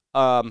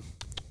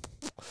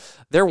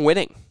 they're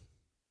winning.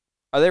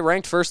 Are they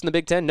ranked first in the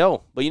Big Ten?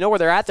 No. But you know where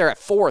they're at? They're at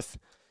 4th.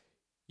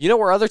 You know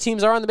where other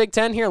teams are in the Big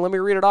Ten? Here, let me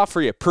read it off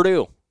for you.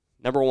 Purdue,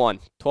 number 1,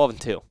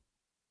 12-2.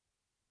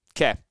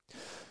 Okay.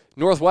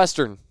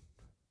 Northwestern.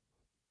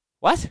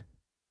 What?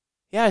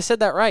 Yeah, I said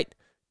that right.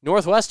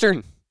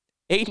 Northwestern,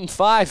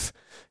 8-5.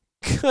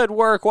 Good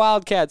work,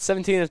 Wildcats.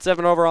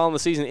 17-7 overall in the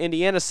season.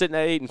 Indiana's sitting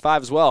at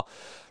 8-5 as well.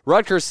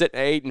 Rutgers sitting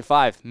at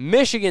 8-5.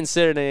 Michigan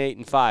sitting at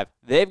 8-5.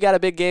 They've got a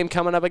big game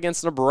coming up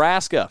against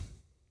Nebraska,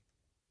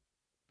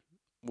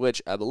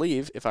 which I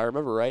believe, if I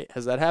remember right,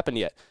 has that happened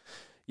yet?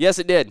 Yes,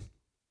 it did.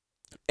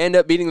 End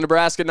up beating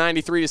Nebraska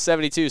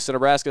 93-72. So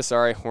Nebraska,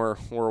 sorry,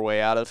 we're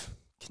way out of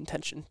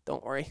contention.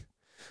 Don't worry,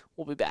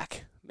 we'll be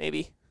back.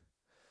 Maybe.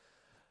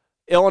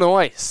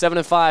 Illinois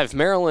 7-5.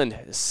 Maryland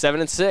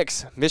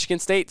 7-6. Michigan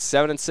State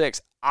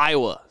 7-6.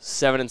 Iowa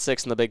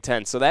 7-6 in the Big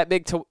Ten. So that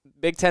Big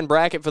Ten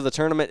bracket for the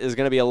tournament is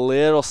going to be a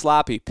little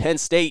sloppy. Penn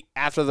State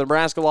after the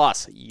Nebraska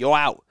loss, yo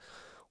out.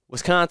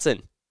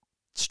 Wisconsin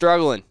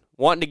struggling,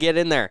 wanting to get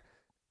in there.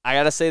 I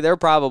got to say they're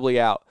probably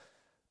out.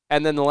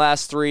 And then the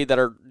last 3 that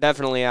are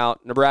definitely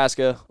out,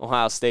 Nebraska,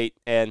 Ohio State,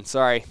 and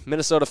sorry,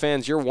 Minnesota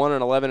fans, you're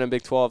 1-11 in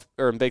Big 12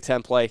 or in Big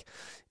 10 play.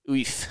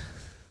 Oof.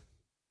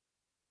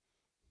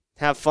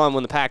 Have fun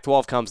when the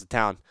Pac-12 comes to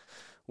town.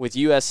 With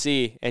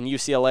USC and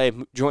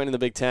UCLA joining the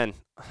Big Ten,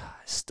 I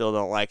still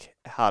don't like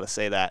how to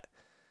say that.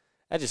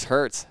 That just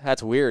hurts.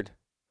 That's weird.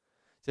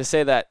 To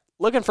say that.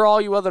 Looking for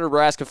all you other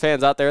Nebraska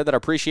fans out there that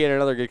appreciate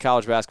another good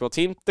college basketball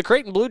team, the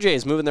Creighton Blue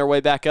Jays moving their way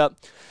back up.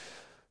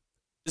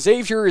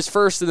 Xavier is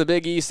first in the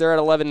Big East. They're at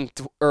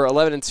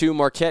 11-2.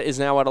 Marquette is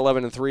now at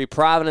 11-3.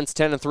 Providence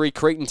 10-3.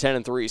 Creighton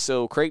 10-3.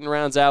 So Creighton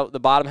rounds out the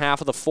bottom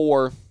half of the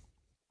 4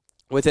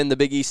 within the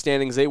Big East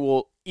standings. They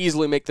will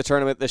easily make the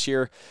tournament this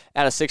year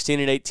at a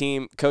 16-8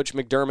 team. Coach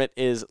McDermott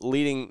is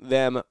leading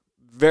them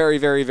very,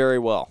 very, very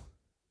well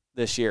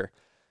this year.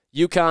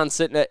 UConn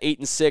sitting at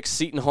 8-6,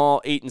 Seton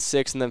Hall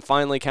 8-6, and then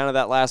finally kind of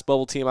that last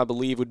bubble team I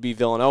believe would be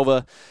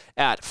Villanova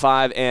at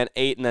 5-8,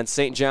 and then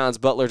St. John's,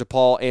 Butler,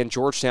 DePaul, and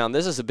Georgetown.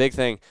 This is a big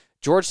thing.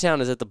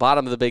 Georgetown is at the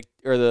bottom of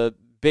the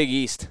Big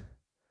East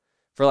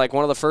for like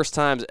one of the first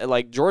times.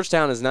 Like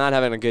Georgetown is not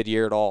having a good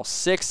year at all.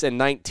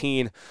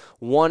 6-19,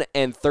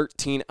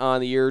 1-13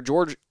 on the year.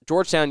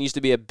 Georgetown used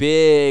to be a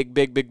big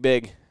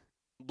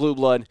blue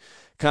blood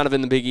kind of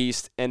in the Big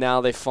East, and now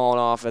they've fallen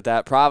off at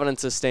that.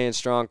 Providence is staying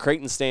strong.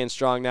 Creighton's staying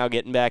strong now,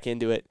 getting back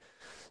into it.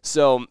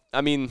 So,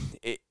 I mean,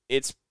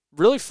 it's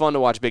really fun to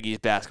watch Big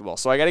East basketball.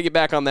 So I got to get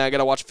back on that. I got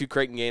to watch a few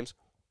Creighton games.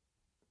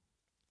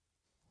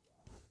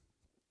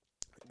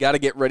 Got to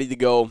get ready to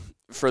go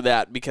for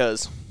that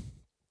because,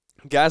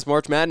 guys,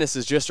 March Madness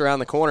is just around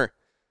the corner.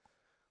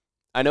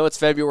 I know it's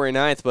February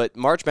 9th, but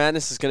March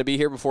Madness is going to be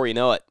here before you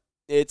know it.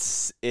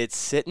 It's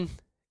sitting,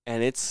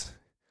 and it's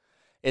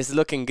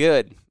looking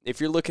good. If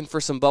you're looking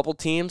for some bubble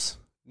teams,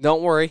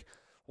 don't worry.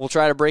 We'll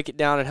try to break it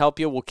down and help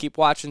you. We'll keep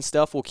watching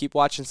stuff. We'll keep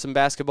watching some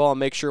basketball and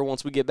make sure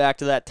once we get back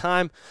to that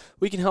time,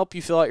 we can help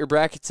you fill out your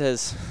brackets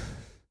as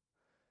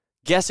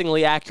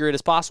guessingly accurate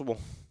as possible.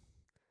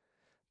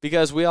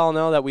 Because we all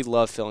know that we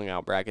love filling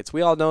out brackets.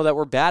 We all know that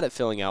we're bad at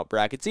filling out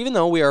brackets, even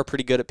though we are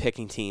pretty good at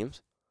picking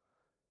teams.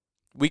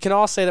 We can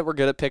all say that we're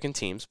good at picking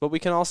teams, but we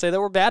can all say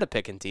that we're bad at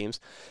picking teams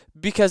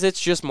because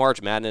it's just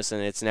March Madness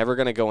and it's never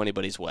going to go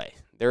anybody's way.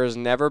 There has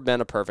never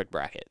been a perfect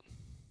bracket.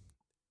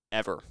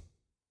 Ever.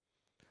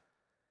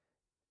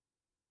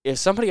 If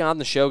somebody on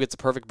the show gets a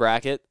perfect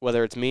bracket,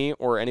 whether it's me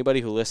or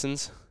anybody who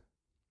listens,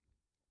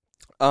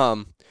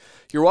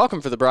 you're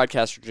welcome for the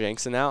broadcaster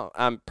jinx, and now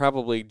I'm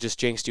probably just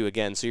jinxed you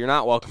again, so you're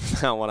not welcome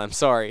for that one. I'm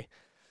sorry.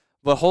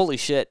 But holy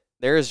shit,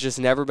 there has just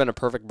never been a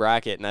perfect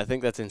bracket, and I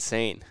think that's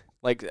insane.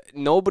 Like,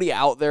 nobody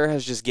out there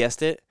has just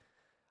guessed it.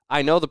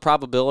 I know the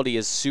probability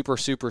is super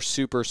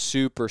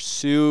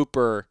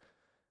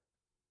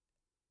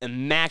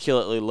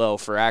immaculately low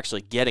for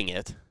actually getting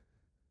it.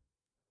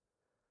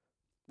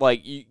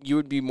 Like, you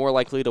would be more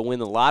likely to win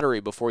the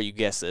lottery before you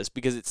guess this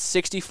because it's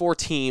 64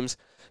 teams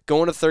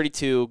going to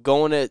 32,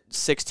 going to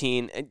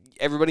 16, and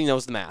everybody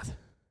knows the math.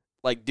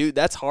 Like, dude,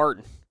 that's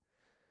hard.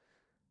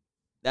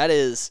 That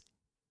is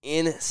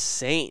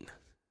insane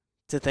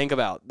to think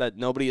about, that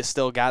nobody has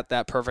still got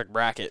that perfect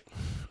bracket.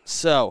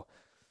 So,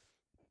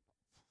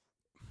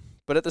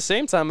 but at the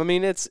same time, I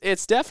mean, it's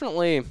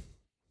definitely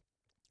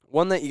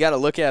one that you got to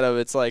look at.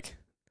 It's like,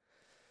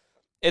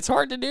 it's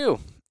hard to do.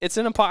 It's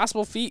an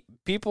impossible feat.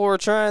 People are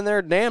trying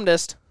their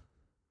damnedest,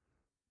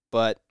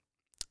 but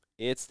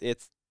it's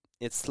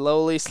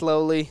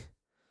slowly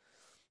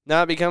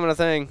not becoming a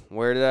thing.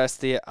 Where did I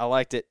see it? I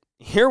liked it.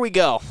 Here we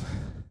go.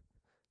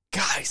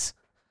 Guys,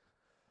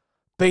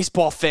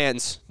 baseball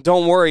fans,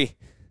 don't worry.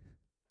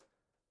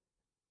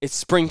 It's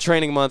spring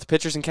training month.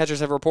 Pitchers and catchers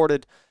have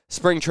reported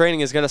spring training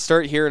is going to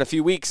start here in a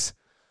few weeks,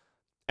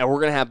 and we're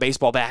going to have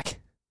baseball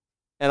back.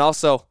 And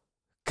also,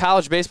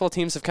 college baseball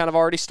teams have kind of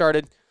already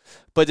started,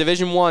 but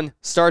Division I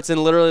starts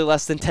in literally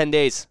less than 10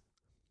 days.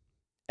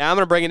 And I'm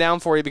going to break it down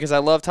for you because I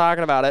love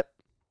talking about it.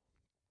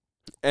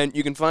 And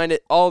you can find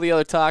all the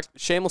other talk,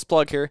 shameless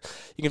plug here,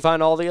 you can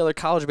find all the other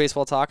college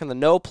baseball talk on the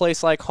No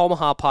Place Like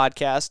Omaha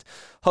podcast,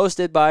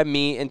 hosted by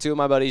me and two of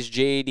my buddies,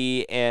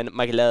 JD and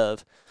Mike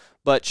Love.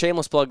 But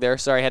shameless plug there.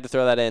 Sorry, I had to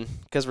throw that in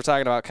because we're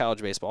talking about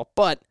college baseball.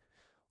 But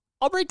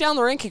I'll break down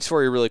the rankings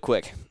for you really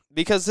quick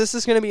because this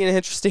is going to be an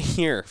interesting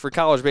year for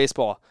college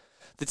baseball.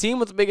 The team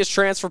with the biggest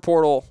transfer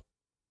portal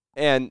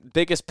and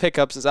biggest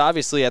pickups is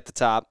obviously at the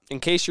top. In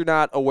case you're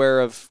not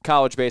aware of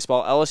college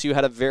baseball, LSU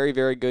had a very,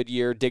 very good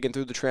year digging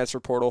through the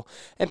transfer portal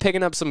and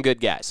picking up some good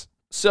guys.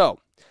 So,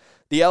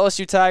 the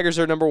LSU Tigers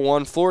are number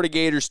 1, Florida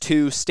Gators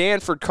 2,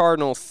 Stanford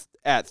Cardinals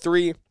at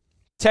 3,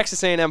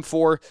 Texas A&M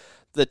 4,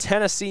 the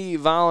Tennessee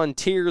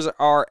Volunteers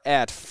are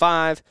at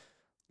 5,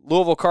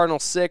 Louisville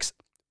Cardinals 6,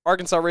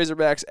 Arkansas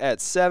Razorbacks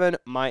at 7,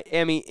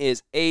 Miami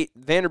is 8,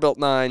 Vanderbilt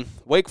 9,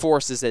 Wake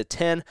Forest is at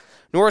 10,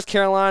 North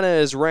Carolina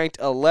is ranked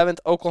 11th,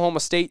 Oklahoma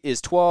State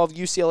is 12,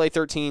 UCLA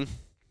 13,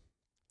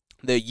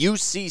 the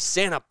UC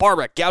Santa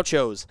Barbara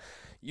Gauchos,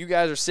 you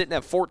guys are sitting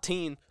at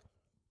 14.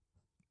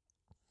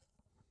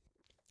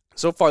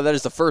 So far, that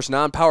is the first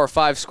non-Power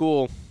 5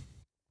 school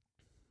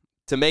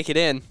to make it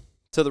in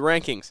to the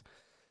rankings.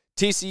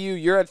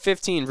 TCU, you're at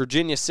 15,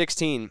 Virginia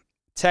 16,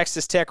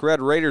 Texas Tech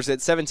Red Raiders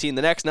at 17.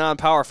 The next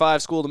non-Power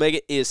 5 school to make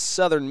it is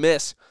Southern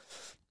Miss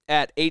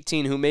at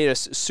 18, who made a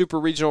super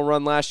regional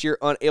run last year,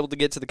 unable to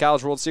get to the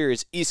College World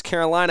Series.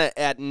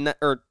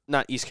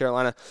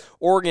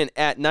 Oregon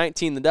at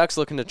 19. The Ducks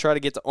looking to try to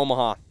get to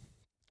Omaha.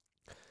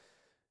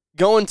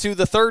 Going to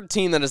the third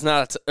team that is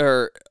not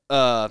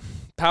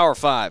Power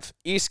 5.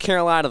 East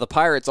Carolina, the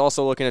Pirates,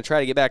 also looking to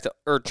trying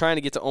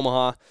to get to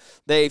Omaha.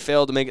 They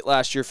failed to make it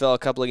last year, fell a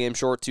couple of games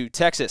short to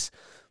Texas.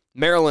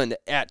 Maryland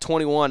at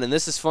 21, and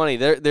this is funny.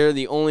 They're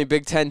the only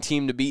Big Ten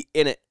team to be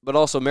in it, but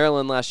also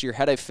Maryland last year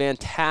had a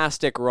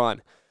fantastic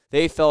run.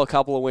 They fell a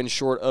couple of wins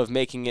short of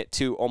making it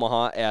to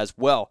Omaha as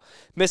well.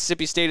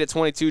 Mississippi State at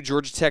 22,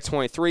 Georgia Tech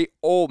 23,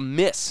 Ole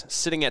Miss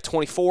sitting at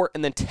 24,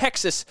 and then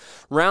Texas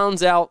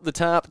rounds out the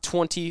top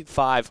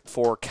 25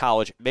 for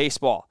college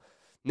baseball.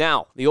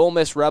 Now, the Ole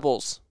Miss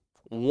Rebels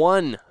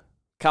won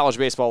college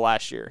baseball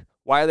last year.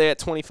 Why are they at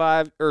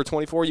 25 or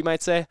 24, you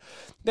might say?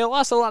 They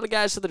lost a lot of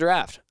guys to the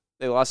draft.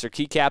 They lost their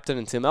key captain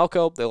in Tim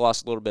Elko. They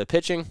lost a little bit of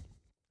pitching.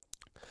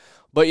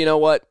 But you know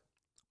what?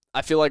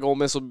 I feel like Ole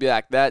Miss will be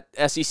back. That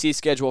SEC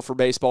schedule for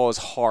baseball is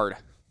hard.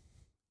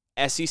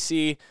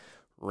 SEC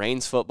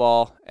reigns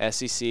football.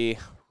 SEC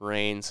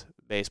reigns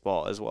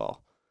baseball as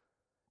well.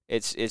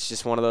 It's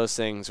just one of those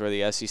things where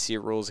the SEC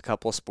rules a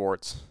couple of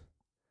sports.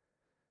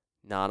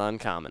 Not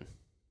uncommon.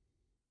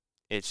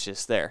 It's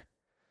just there.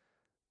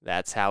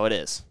 That's how it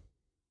is.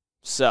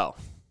 So,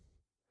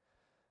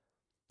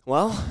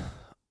 well,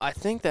 I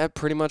think that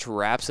pretty much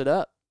wraps it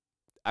up.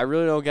 I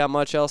really don't got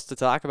much else to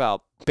talk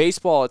about.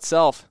 Baseball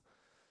itself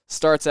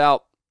starts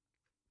out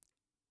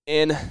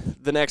in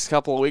the next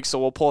couple of weeks, so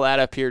we'll pull that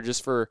up here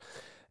just for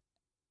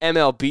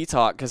MLB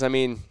talk because, I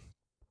mean,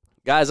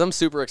 guys, I'm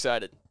super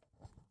excited.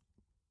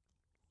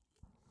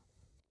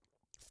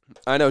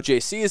 I know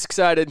JC is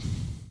excited.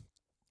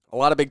 A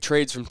lot of big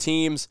trades from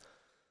teams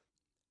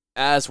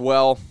as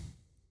well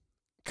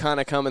kind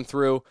of coming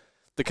through.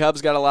 The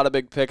Cubs got a lot of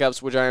big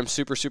pickups, which I am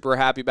super, super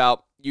happy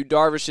about. Yu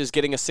Darvish is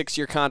getting a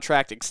 6-year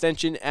contract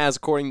extension, as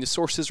according to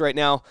sources right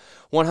now,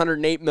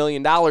 $108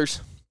 million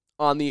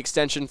on the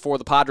extension for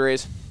the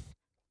Padres.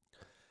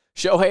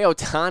 Shohei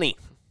Ohtani,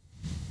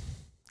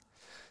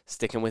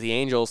 sticking with the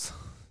Angels.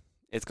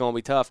 It's going to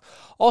be tough.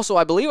 Also,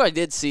 I believe I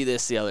did see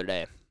this the other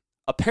day.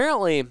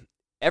 Apparently,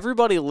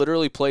 everybody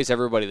literally plays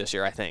everybody this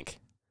year, I think,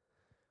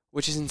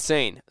 which is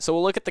insane. So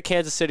we'll look at the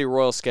Kansas City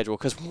Royals schedule,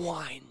 because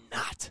why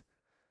not?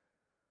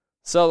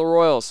 So the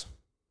Royals,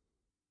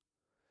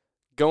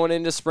 going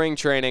into spring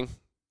training.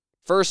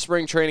 First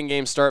spring training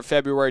games start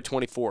February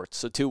 24th,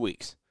 so 2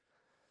 weeks.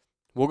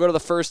 We'll go to the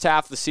first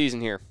half of the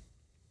season here.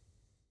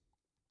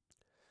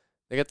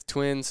 They got the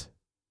Twins,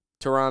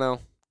 Toronto,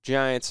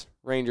 Giants,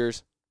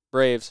 Rangers,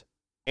 Braves,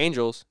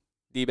 Angels,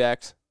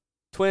 D-backs,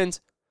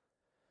 Twins,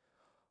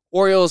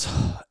 Orioles,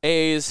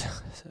 A's,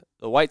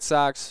 the White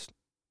Sox,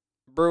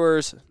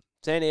 Brewers,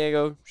 San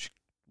Diego,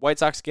 White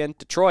Sox again,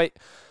 Detroit,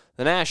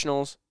 the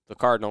Nationals, the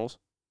Cardinals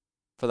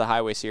for the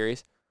Highway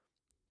Series,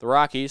 the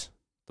Rockies,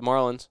 the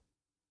Marlins,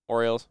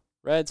 Orioles,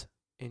 Reds,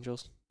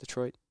 Angels,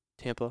 Detroit,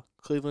 Tampa,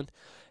 Cleveland,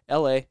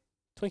 LA,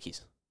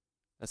 Twinkies.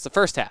 That's the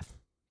first half.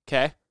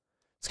 Okay?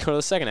 Let's go to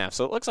the second half.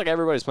 So it looks like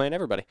everybody's playing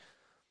everybody.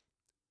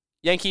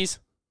 Yankees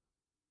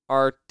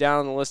are down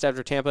on the list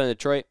after Tampa and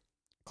Detroit,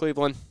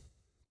 Cleveland,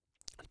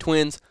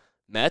 Twins,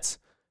 Mets,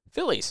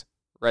 Phillies,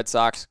 Red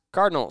Sox,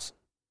 Cardinals,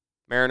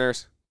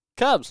 Mariners,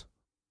 Cubs,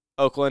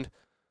 Oakland,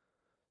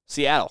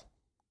 Seattle,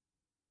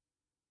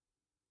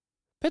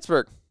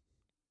 Pittsburgh,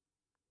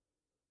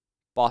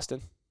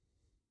 Boston,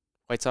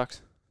 White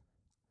Sox,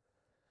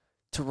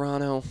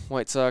 Toronto,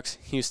 White Sox,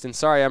 Houston.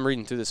 Sorry, I'm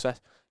reading through this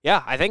fast.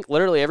 Yeah, I think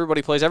literally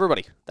everybody plays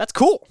everybody. That's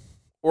cool.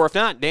 Or if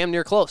not, damn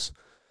near close.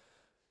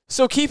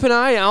 So keep an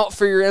eye out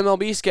for your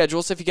MLB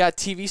schedules. If you got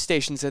TV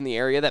stations in the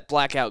area that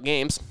black out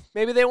games,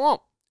 maybe they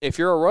won't. If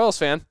you're a Royals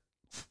fan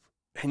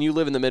and you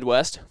live in the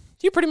Midwest,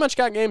 you pretty much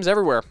got games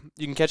everywhere.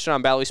 You can catch it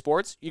on Bally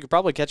Sports. You could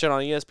probably catch it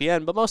on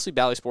ESPN, but mostly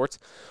Bally Sports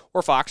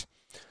or Fox.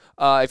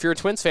 If you're a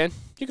Twins fan,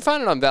 you can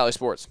find it on Bally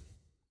Sports.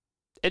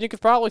 And you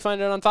could probably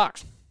find it on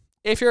Fox.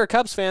 If you're a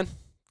Cubs fan,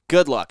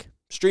 good luck.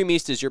 Stream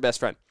East is your best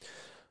friend.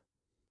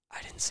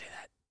 I didn't say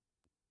that.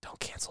 Don't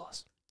cancel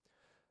us.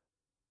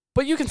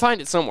 But you can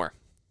find it somewhere.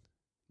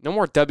 No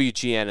more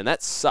WGN, and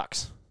that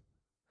sucks.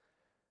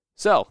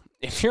 So,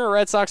 if you're a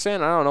Red Sox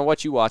fan, I don't know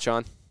what you watch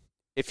on.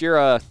 If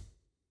you're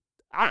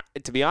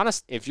to be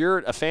honest, if you're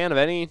a fan of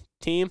any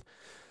team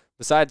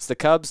besides the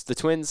Cubs, the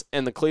Twins,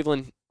 and the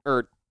Cleveland,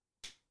 or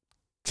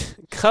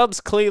Cubs,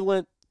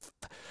 Cleveland,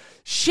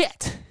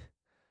 shit.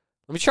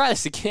 Let me try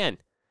this again.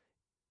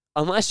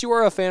 Unless you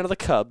are a fan of the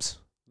Cubs,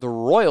 the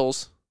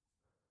Royals,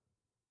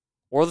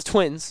 or the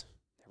Twins,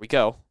 there we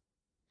go.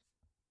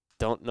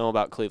 Don't know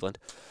about Cleveland.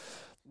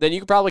 Then you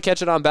can probably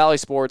catch it on Bally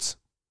Sports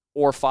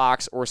or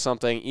Fox or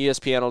something.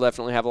 ESPN will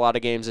definitely have a lot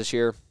of games this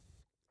year.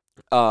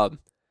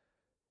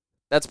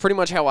 That's pretty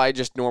much how I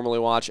just normally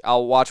watch.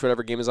 I'll watch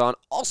whatever game is on.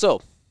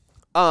 Also,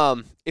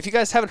 if you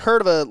guys haven't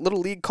heard of a little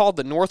league called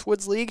the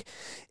Northwoods League,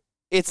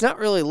 it's not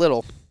really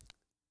little.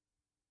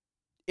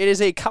 It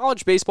is a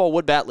college baseball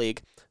wood bat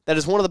league that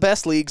is one of the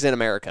best leagues in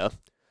America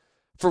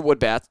for wood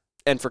bats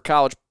and for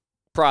college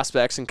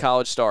prospects and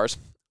college stars.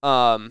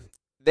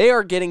 They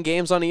are getting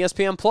games on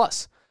ESPN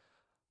Plus.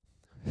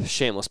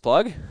 Shameless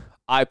plug.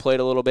 I played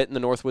a little bit in the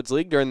Northwoods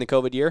League during the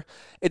COVID year.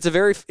 It's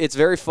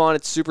very fun.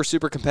 It's super,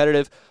 super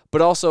competitive.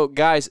 But also,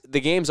 guys, the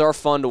games are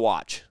fun to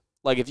watch.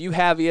 Like, if you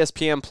have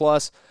ESPN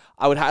Plus,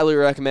 I would highly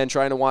recommend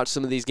trying to watch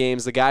some of these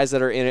games. The guys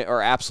that are in it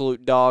are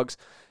absolute dogs.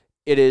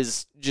 It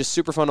is just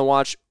super fun to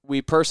watch.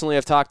 We personally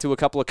have talked to a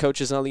couple of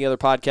coaches on the other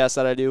podcasts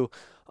that I do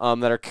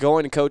that are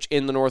going to coach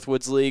in the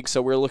Northwoods League.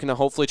 So we're looking to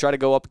hopefully try to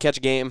go up and catch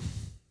a game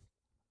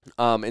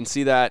and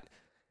see that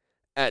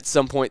at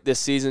some point this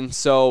season.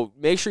 So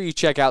make sure you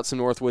check out some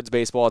Northwoods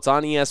baseball. It's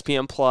on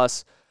ESPN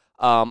Plus.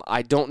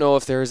 I don't know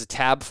if there is a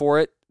tab for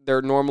it. There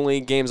are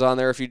normally games on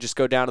there. If you just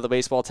go down to the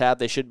baseball tab,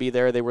 they should be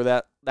there. They were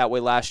that way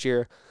last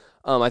year.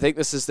 I think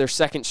this is their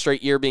second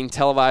straight year being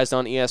televised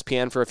on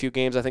ESPN for a few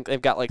games. I think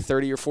they've got like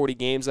 30 or 40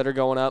 games that are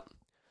going up.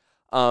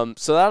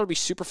 So that'll be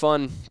super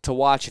fun to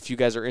watch if you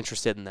guys are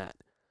interested in that.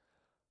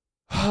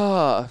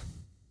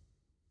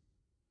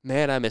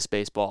 Man, I miss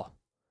baseball.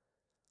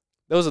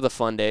 Those are the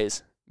fun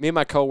days. Me and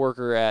my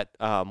coworker at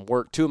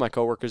work, two of my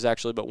coworkers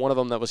actually, but one of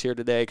them that was here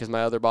today because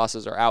my other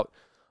bosses are out,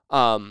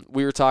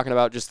 we were talking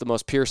about just the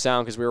most pure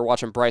sound because we were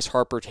watching Bryce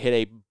Harper hit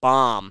a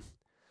bomb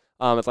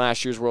at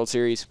last year's World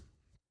Series.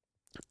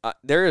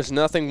 There is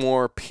nothing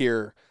more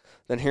pure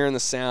than hearing the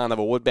sound of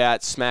a wood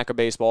bat smack a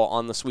baseball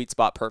on the sweet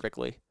spot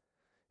perfectly.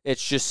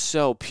 It's just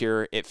so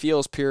pure. It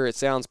feels pure. It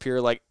sounds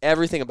pure. Like,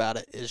 everything about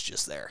it is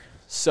just there.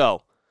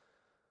 So,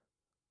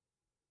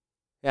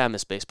 yeah, I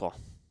miss baseball.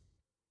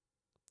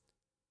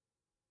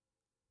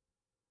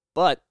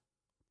 But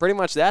pretty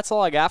much that's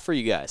all I got for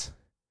you guys.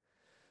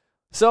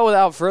 So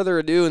without further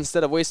ado,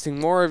 instead of wasting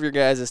more of your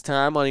guys'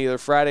 time on either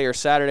Friday or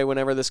Saturday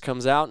whenever this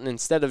comes out, and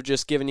instead of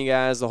just giving you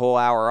guys the whole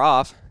hour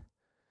off,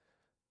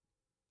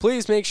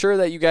 please make sure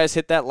that you guys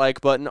hit that like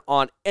button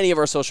on any of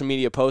our social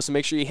media posts, and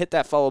make sure you hit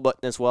that follow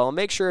button as well. And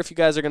make sure if you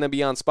guys are going to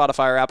be on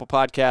Spotify or Apple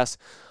Podcasts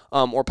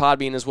or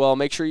Podbean as well,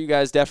 make sure you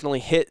guys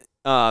definitely hit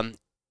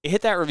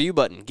that review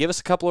button. Give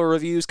us a couple of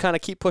reviews, kind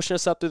of keep pushing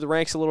us up through the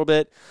ranks a little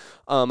bit.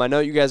 I know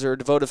you guys are a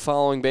devoted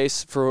following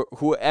base for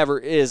whoever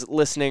is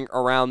listening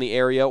around the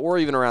area or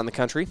even around the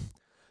country.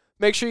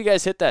 Make sure you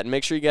guys hit that, and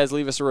make sure you guys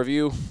leave us a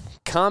review.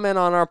 Comment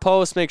on our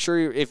post. Make sure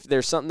if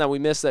there's something that we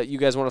missed that you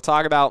guys want to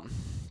talk about,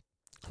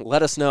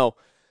 let us know.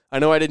 I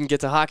know I didn't get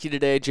to hockey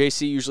today.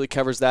 JC usually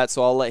covers that,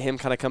 so I'll let him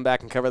kind of come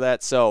back and cover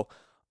that. So,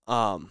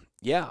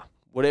 yeah,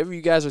 whatever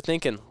you guys are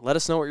thinking, let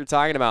us know what you're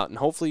talking about. And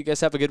hopefully you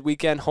guys have a good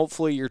weekend.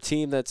 Hopefully your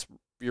team that's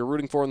you're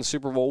rooting for in the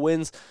Super Bowl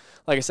wins.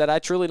 Like I said, I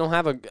truly don't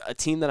have a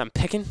team that I'm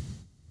picking.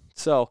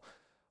 So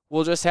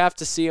we'll just have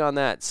to see on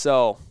that.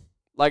 So,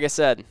 like I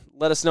said,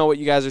 let us know what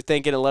you guys are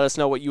thinking and let us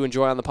know what you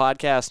enjoy on the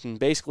podcast. And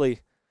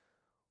basically,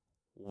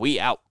 we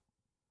out.